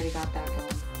 You've already got that going.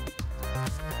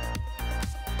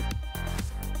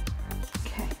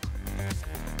 Okay.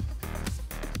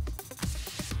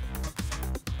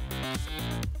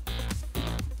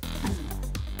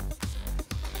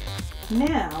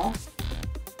 Now,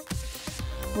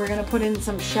 we're going to put in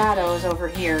some shadows over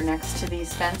here next to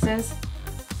these fences.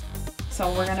 So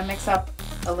we're going to mix up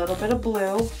a little bit of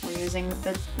blue. We're using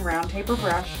the round paper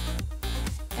brush.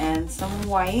 And some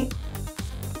white.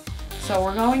 So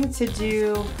we're going to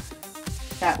do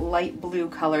that light blue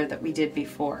color that we did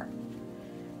before.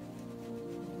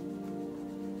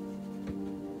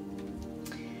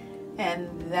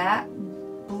 And that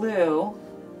blue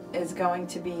is going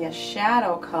to be a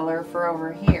shadow color for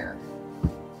over here.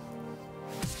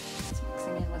 It's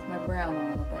mixing in with my brown a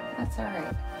little bit. That's all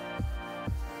right.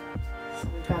 So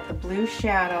we've got the blue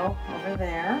shadow over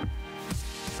there.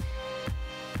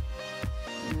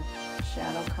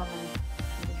 Shadow coming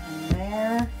behind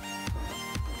there.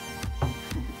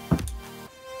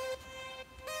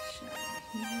 Shadow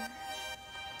here.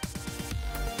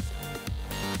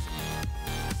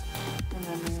 And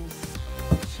then there's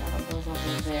shadow goes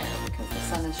over there because the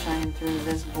sun is shining through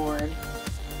this board,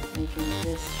 making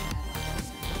this shadow.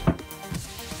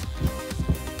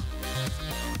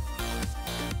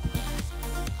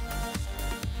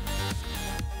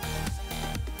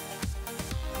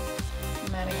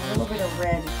 A little bit of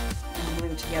red and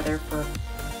blue together for a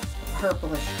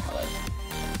purplish color.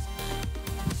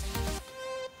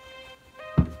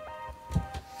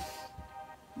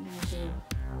 I'm going to do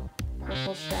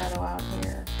purple shadow out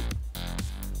here.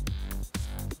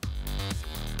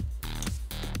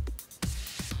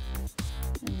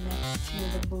 And next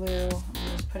to the blue,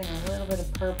 I'm just putting a little bit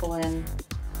of purple in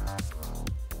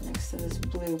next to this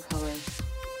blue color.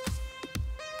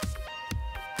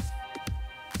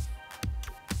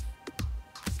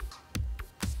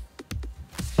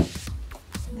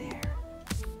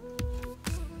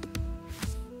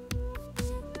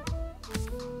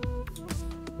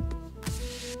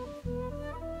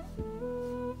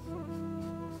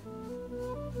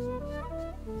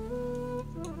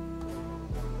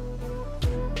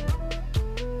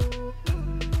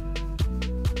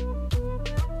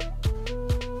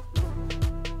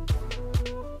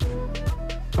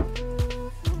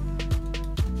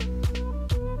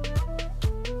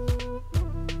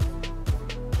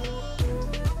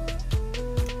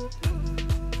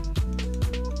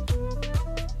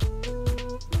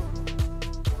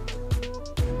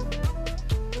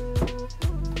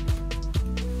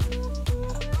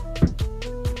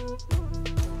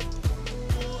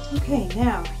 Okay,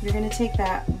 now you're going to take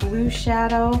that blue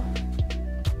shadow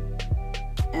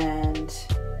and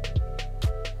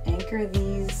anchor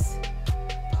these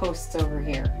posts over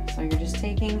here. So you're just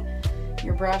taking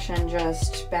your brush and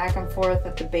just back and forth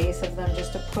at the base of them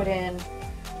just to put in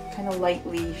kind of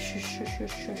lightly, shush, shush,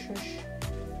 shush, shush, shush,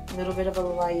 a little bit of a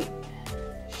light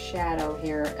shadow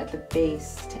here at the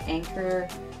base to anchor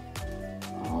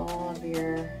all of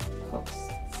your posts.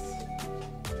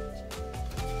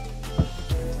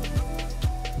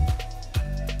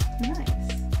 Nice.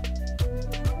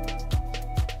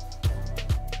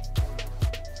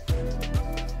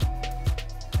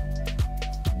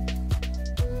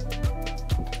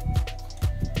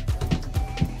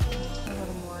 A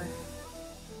little more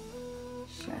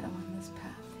shadow on this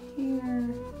path here.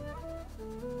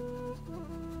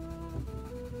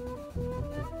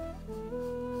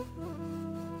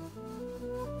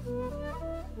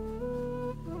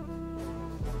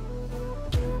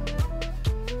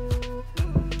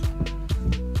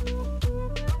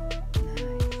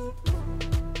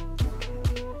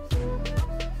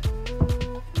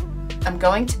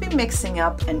 going to be mixing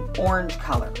up an orange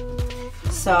color.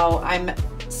 So I'm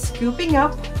scooping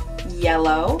up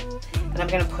yellow and I'm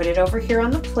going to put it over here on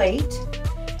the plate,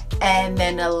 and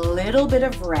then a little bit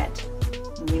of red.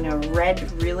 You know,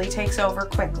 red really takes over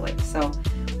quickly, so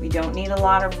we don't need a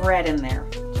lot of red in there,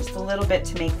 just a little bit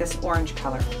to make this orange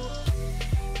color.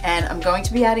 And I'm going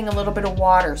to be adding a little bit of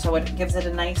water so it gives it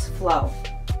a nice flow,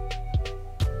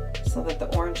 so that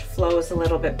the orange flows a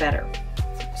little bit better.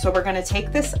 So we're going to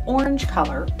take this orange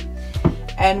color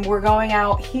and we're going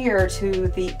out here to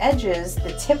the edges,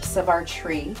 the tips of our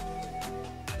tree.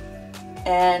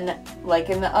 And like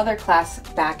in the other class,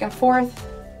 back and forth,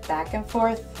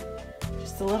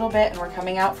 just a little bit, and we're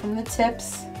coming out from the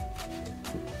tips.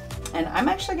 And I'm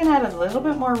actually going to add a little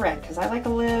bit more red because I like a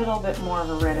little bit more of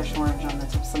a reddish orange on the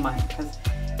tips of mine, because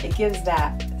it gives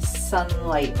that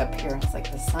sunlight appearance,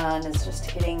 like the sun is just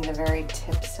hitting the very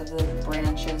tips of the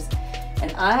branches.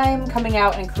 And I'm coming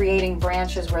out and creating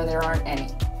branches where there aren't any.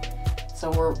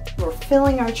 So we're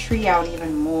filling our tree out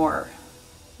even more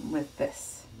with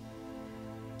this.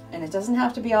 And it doesn't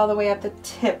have to be all the way at the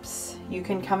tips. You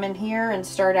can come in here and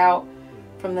start out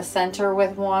from the center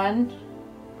with one.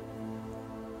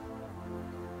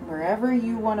 Wherever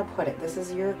you want to put it. This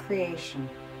is your creation.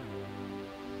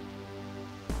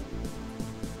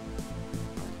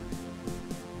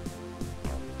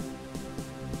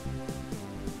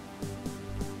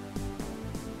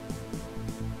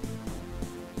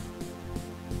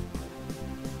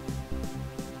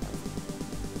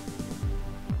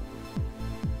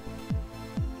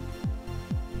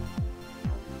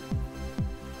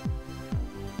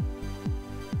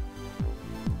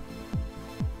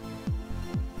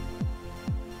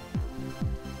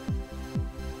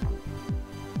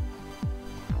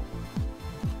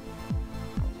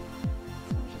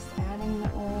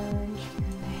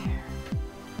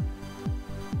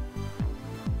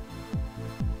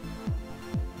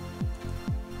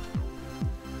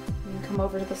 Come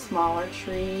over to the smaller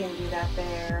tree and do that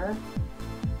there.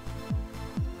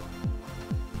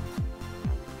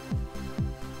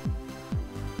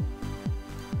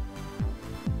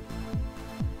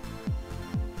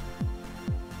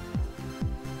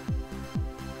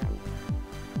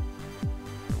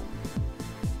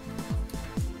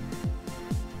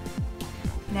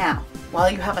 Now, while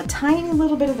you have a tiny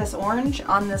little bit of this orange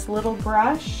on this little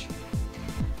brush,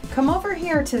 come over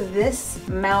here to this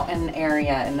mountain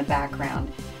area in the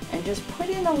background and just put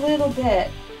in a little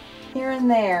bit here and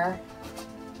there,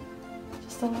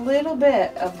 just a little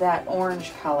bit of that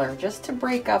orange color, just to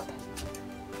break up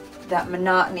that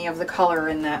monotony of the color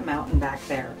in that mountain back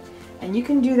there. And you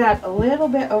can do that a little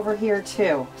bit over here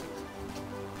too.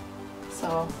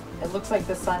 So it looks like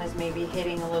the sun is maybe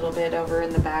hitting a little bit over in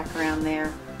the background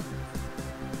there.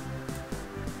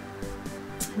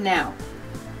 Now,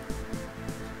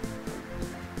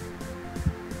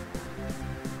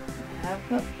 have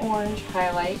the orange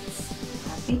highlights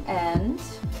at the end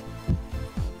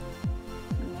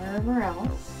and wherever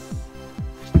else.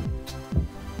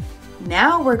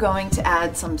 Now we're going to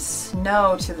add some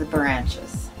snow to the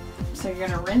branches. So you're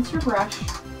going to rinse your brush.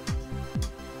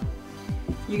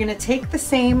 You're going to take the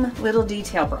same little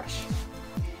detail brush.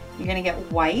 You're going to get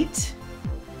white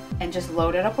and just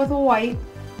load it up with a white.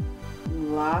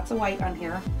 Lots of white on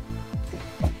here.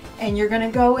 And you're going to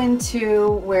go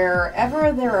into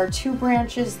wherever there are two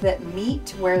branches that meet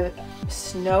where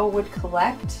snow would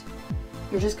collect.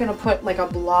 You're just going to put like a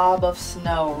blob of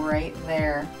snow right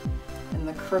there in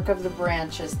the crook of the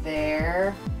branches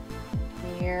there,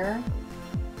 here,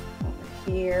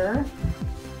 over here,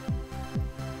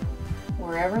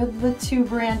 wherever the two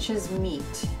branches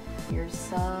meet. Here's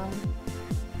some,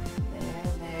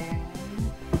 there.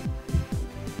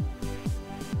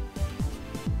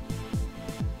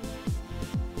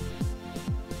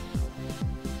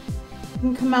 You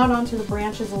can come out onto the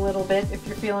branches a little bit if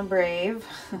you're feeling brave.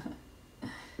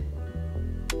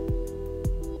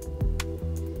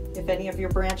 If any of your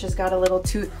branches got a little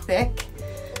too thick,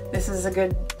 this is a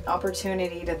good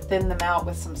opportunity to thin them out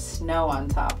with some snow on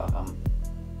top of them.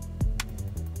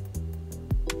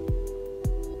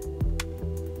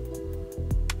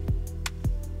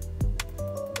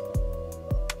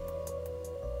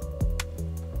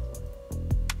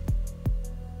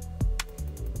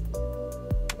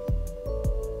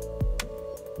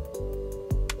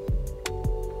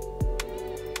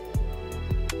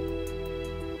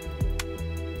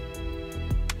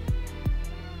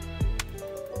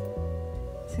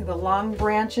 See the long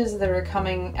branches that are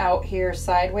coming out here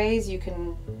sideways? You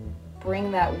can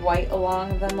bring that white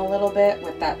along them a little bit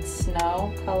with that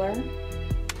snow color.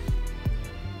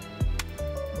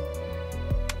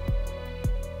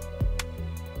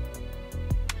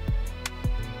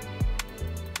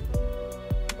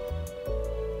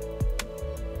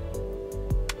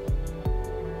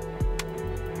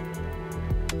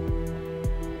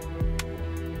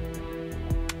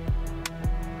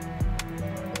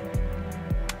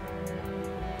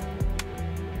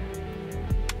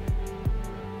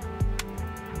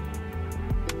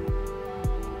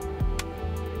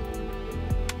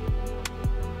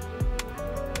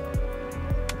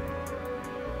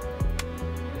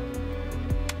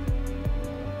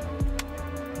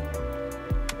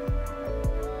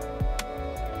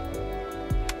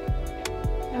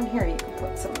 here you can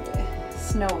put some of the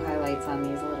snow highlights on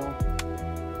these little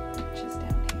patches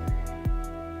down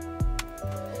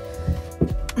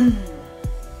here.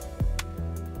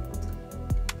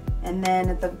 And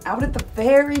then out at the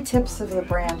very tips of the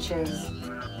branches,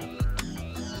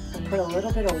 we'll put a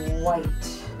little bit of white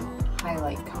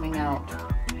highlight coming out.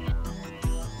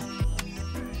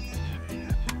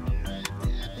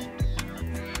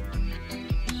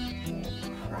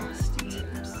 Frosty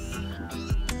tips.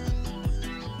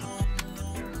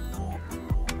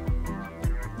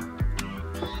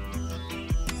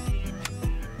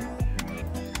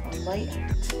 A light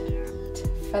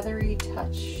feathery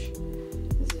touch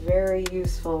is very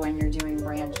useful when you're doing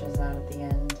branches out at the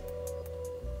end.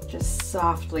 Just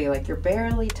softly, like you're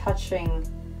barely touching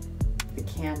the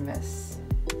canvas.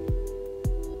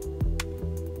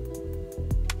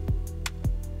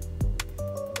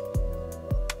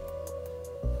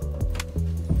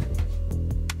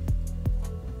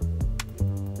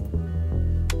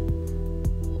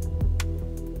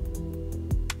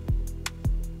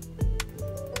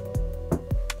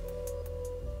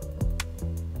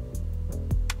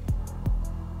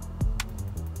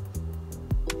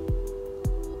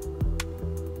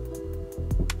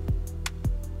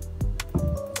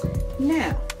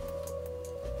 Now,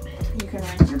 you can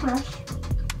rinse your brush.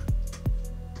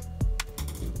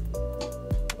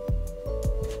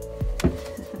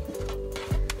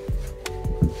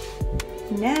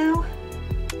 Now,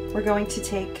 we're going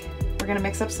to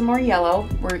mix up some more yellow.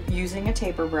 We're using a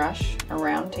taper brush, a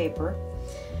round taper.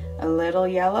 A little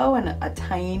yellow and a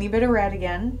tiny bit of red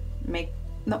again. Make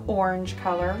the orange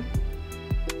color.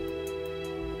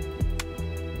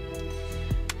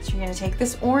 So you're going to take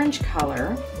this orange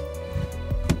color,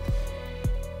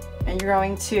 and you're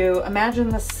going to imagine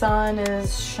the sun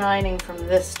is shining from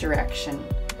this direction.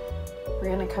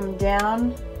 We're going to come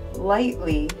down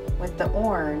lightly with the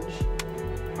orange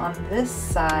on this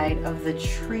side of the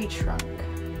tree trunk,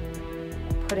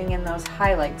 putting in those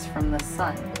highlights from the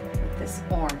sun with this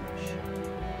orange.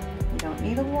 You don't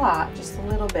need a lot, just a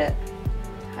little bit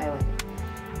highlight.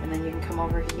 And then you can come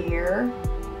over here,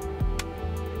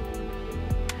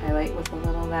 highlight with a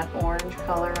little of that orange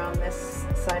color on this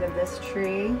side of this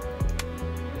tree.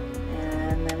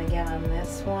 And then again on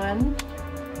this one.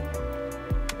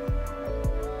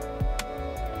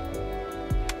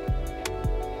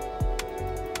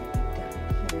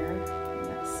 Down here in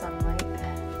that sunlight.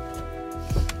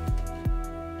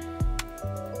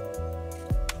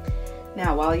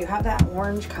 Now while you have that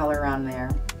orange color on there,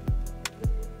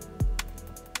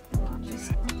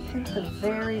 just hit the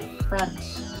very front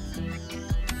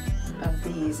of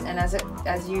these, and as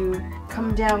you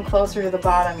come down closer to the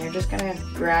bottom, you're just going to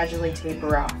gradually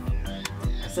taper off,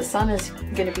 because the sun is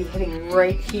going to be hitting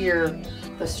right here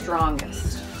the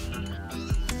strongest.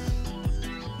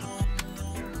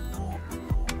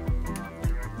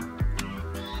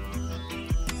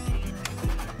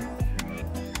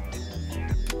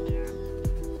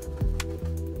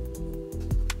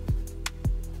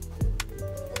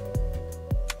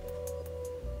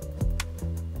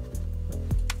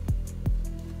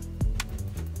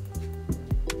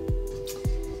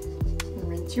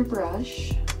 Your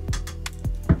brush.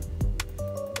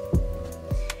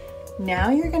 Now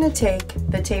you're going to take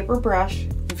the taper brush,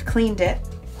 you've cleaned it.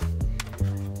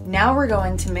 Now we're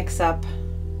going to mix up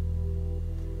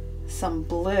some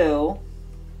blue,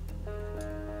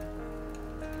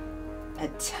 a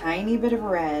tiny bit of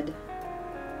red,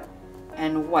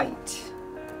 and white.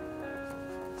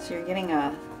 So you're getting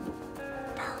a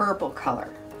purple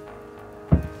color.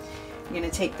 You're going to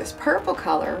take this purple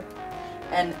color,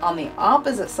 and on the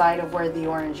opposite side of where the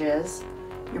orange is,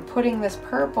 you're putting this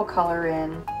purple color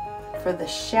in for the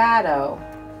shadow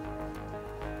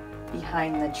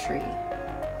behind the tree.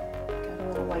 Got a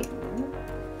little white in there.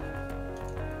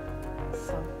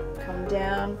 So come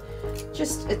down.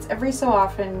 It's every so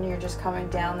often you're just coming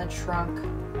down the trunk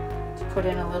to put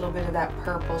in a little bit of that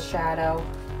purple shadow.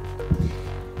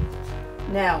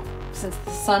 Now, since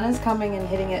the sun is coming and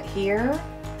hitting it here,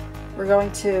 we're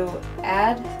going to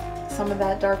add some of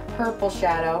that dark purple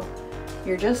shadow.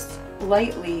 You're just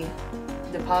lightly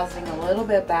depositing a little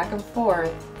bit back and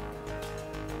forth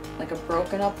like a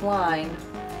broken up line,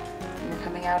 and you're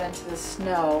coming out into the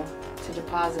snow to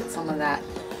deposit some of that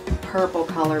purple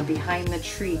color behind the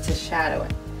tree to shadow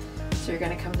it. So you're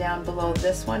going to come down below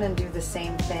this one and do the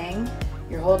same thing.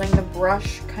 You're holding the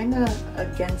brush kind of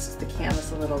against the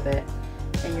canvas a little bit,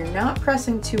 and you're not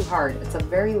pressing too hard. It's a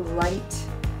very light,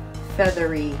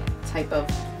 feathery type of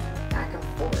back and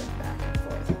forth, back and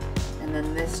forth. And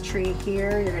then this tree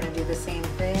here, you're going to do the same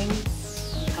thing.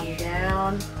 Come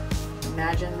down, and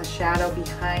imagine the shadow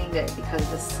behind it because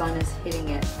the sun is hitting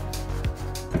it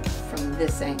from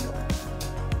this angle.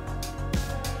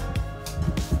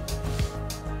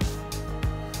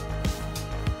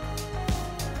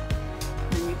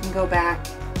 And you can go back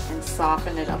and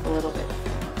soften it up a little bit.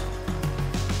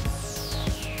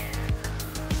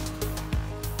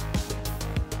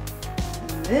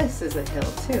 And this is a hill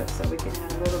too, so we can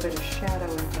add a little bit of shadow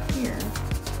over here.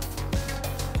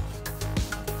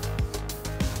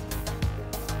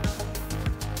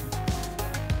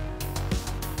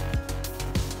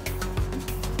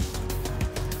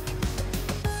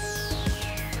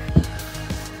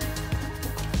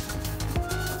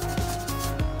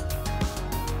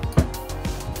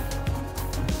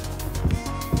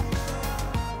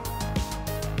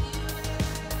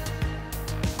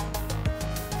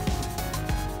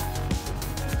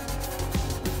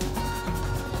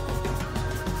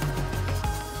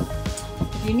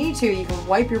 If you need to, you can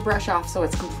wipe your brush off so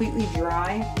it's completely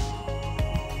dry,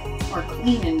 or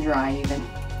clean and dry even,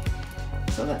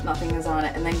 so that nothing is on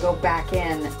it, and then go back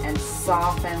in and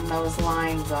soften those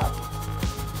lines up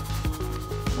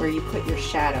where you put your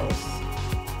shadows.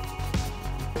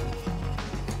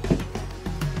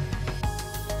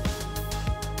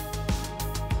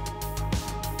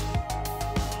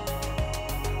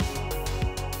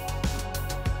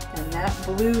 That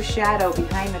blue shadow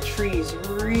behind the trees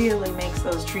really makes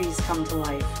those trees come to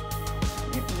life.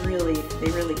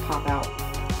 They really pop out.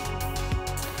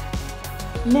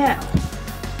 Now,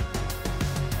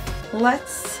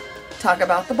 let's talk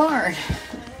about the barn.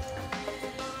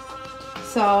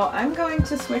 So I'm going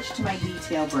to switch to my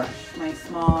detail brush, my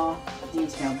small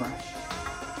detail brush.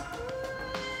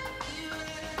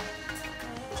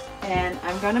 And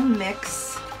I'm going to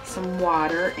mix some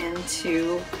water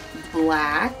into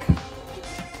black.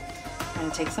 I'm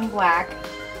going to take some black,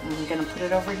 and I'm going to put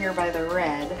it over here by the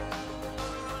red.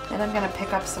 Then I'm going to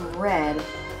pick up some red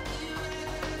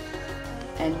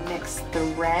and mix the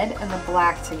red and the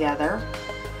black together.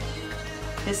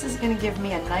 This is going to give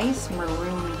me a nice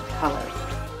maroon color.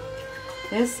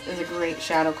 This is a great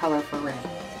shadow color for red.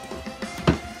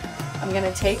 I'm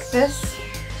going to take this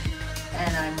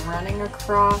and I'm running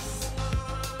across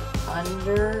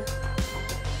under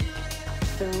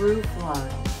the roof line.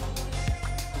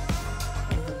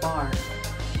 Barn.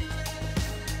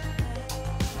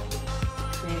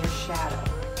 Create a shadow.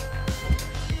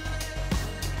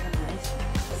 Nice.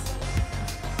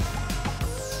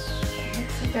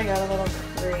 Looks like I got a little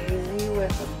crazy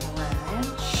with a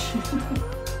branch.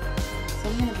 So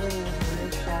I'm going to bring this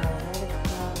blue shadow right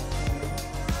across here.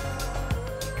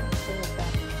 Pull it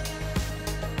back.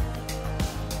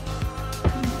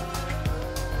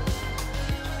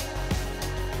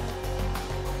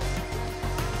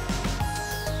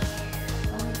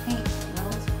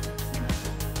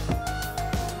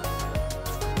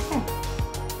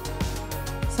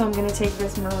 So I'm going to take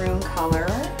this maroon color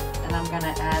and I'm going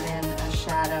to add in a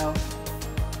shadow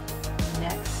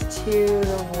next to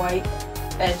the white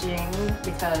edging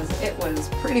because it was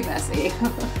pretty messy.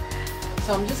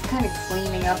 So I'm just kind of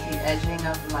cleaning up the edging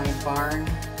of my barn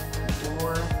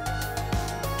door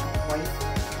white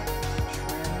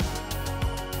trim.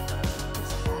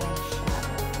 Just adding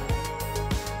shadow.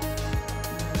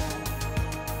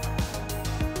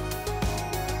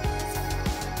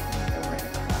 Go right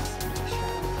across into the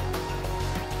shadow.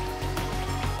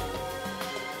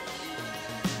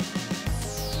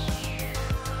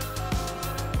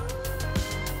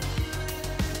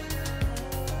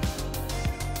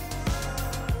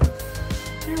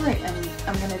 Alright, and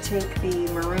I'm going to take the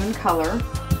maroon color,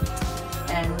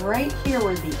 and right here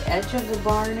where the edge of the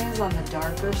barn is on the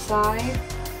darker side,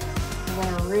 I'm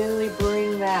going to really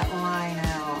bring that line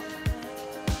out.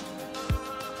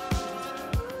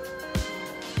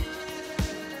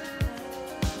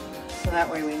 So that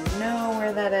way we know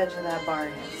where that edge of that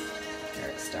barn is, where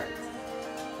it starts.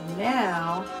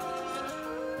 Now,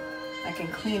 I can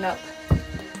clean up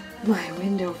my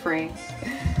window frame.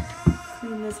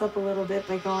 Clean this up a little bit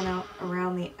by going out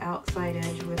around the outside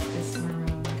edge with this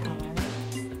maroon color.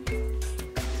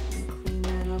 And clean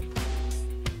that up.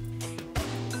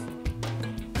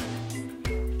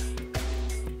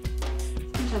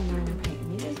 Sometimes when you're painting,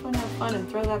 you just want to have fun and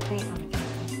throw that paint on the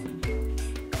canvas.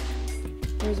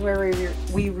 Here's where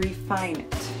we refine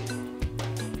it.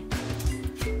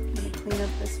 I'm going to clean up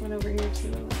this one over here too a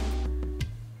little.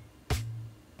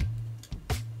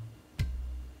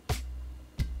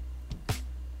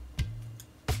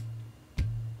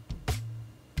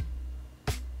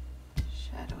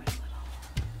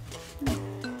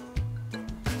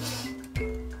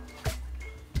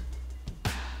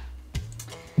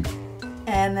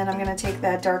 And then I'm going to take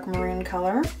that dark maroon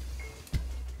color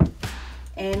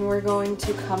and we're going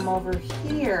to come over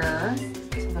here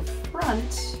to the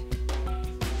front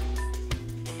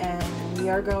and we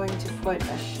are going to put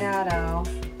a shadow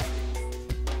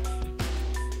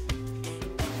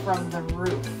from the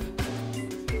roof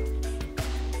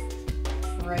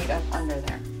right up under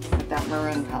there with that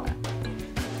maroon color.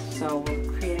 So we're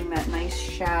creating that nice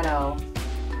shadow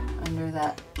under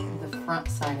the front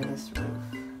side of this roof.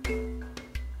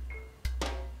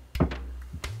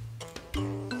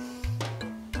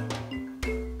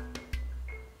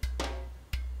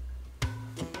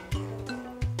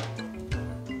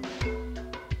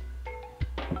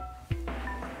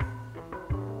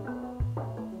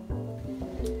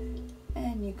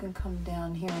 And you can come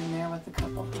down here and there with a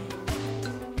couple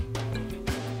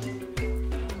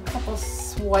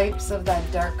swipes of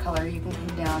that dark color you can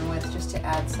come down with just to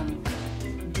add some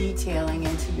detailing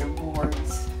into your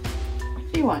boards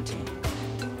if you want to.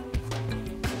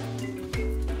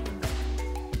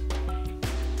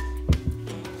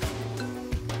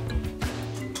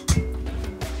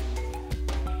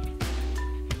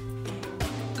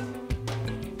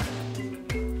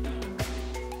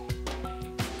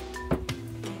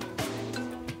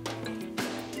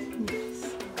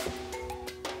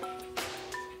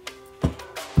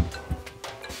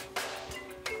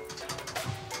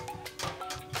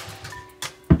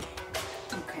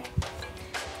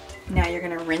 Now you're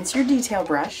going to rinse your detail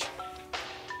brush,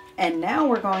 and now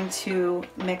we're going to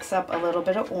mix up a little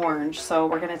bit of orange. So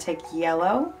we're going to take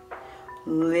yellow,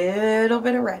 little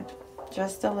bit of red,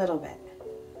 just a little bit.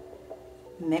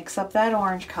 Mix up that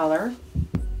orange color.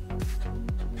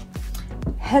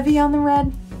 Heavy on the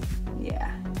red?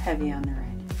 Yeah, heavy on the red.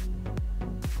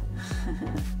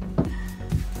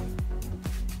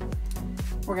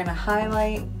 We're going to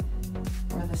highlight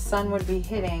where the sun would be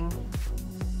hitting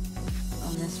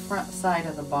on this front side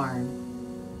of the barn.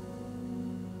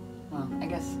 Well, I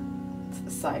guess it's the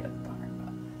side of the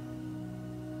barn,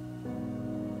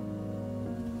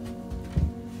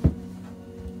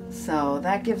 but. So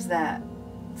that gives that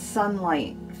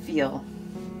sunlight feel.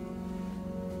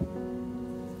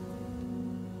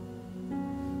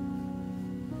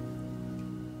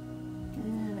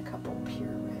 And a couple pure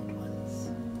red ones.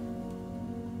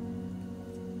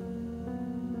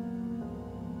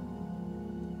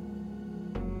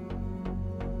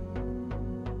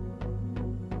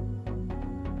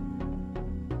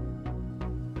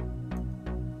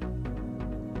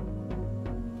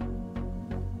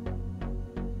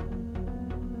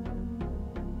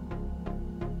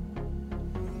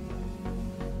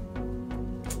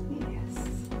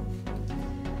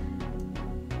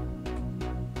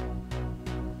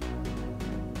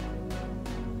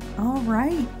 All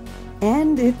right,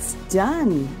 and it's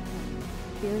done.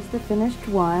 Here's the finished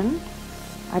one.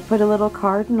 I put a little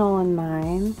cardinal in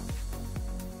mine.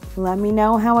 Let me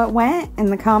know how it went in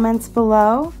the comments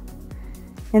below.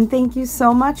 And thank you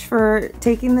so much for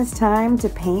taking this time to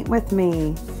paint with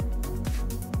me.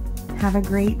 Have a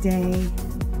great day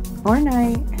or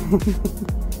night.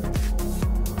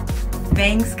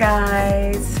 Thanks,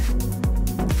 guys.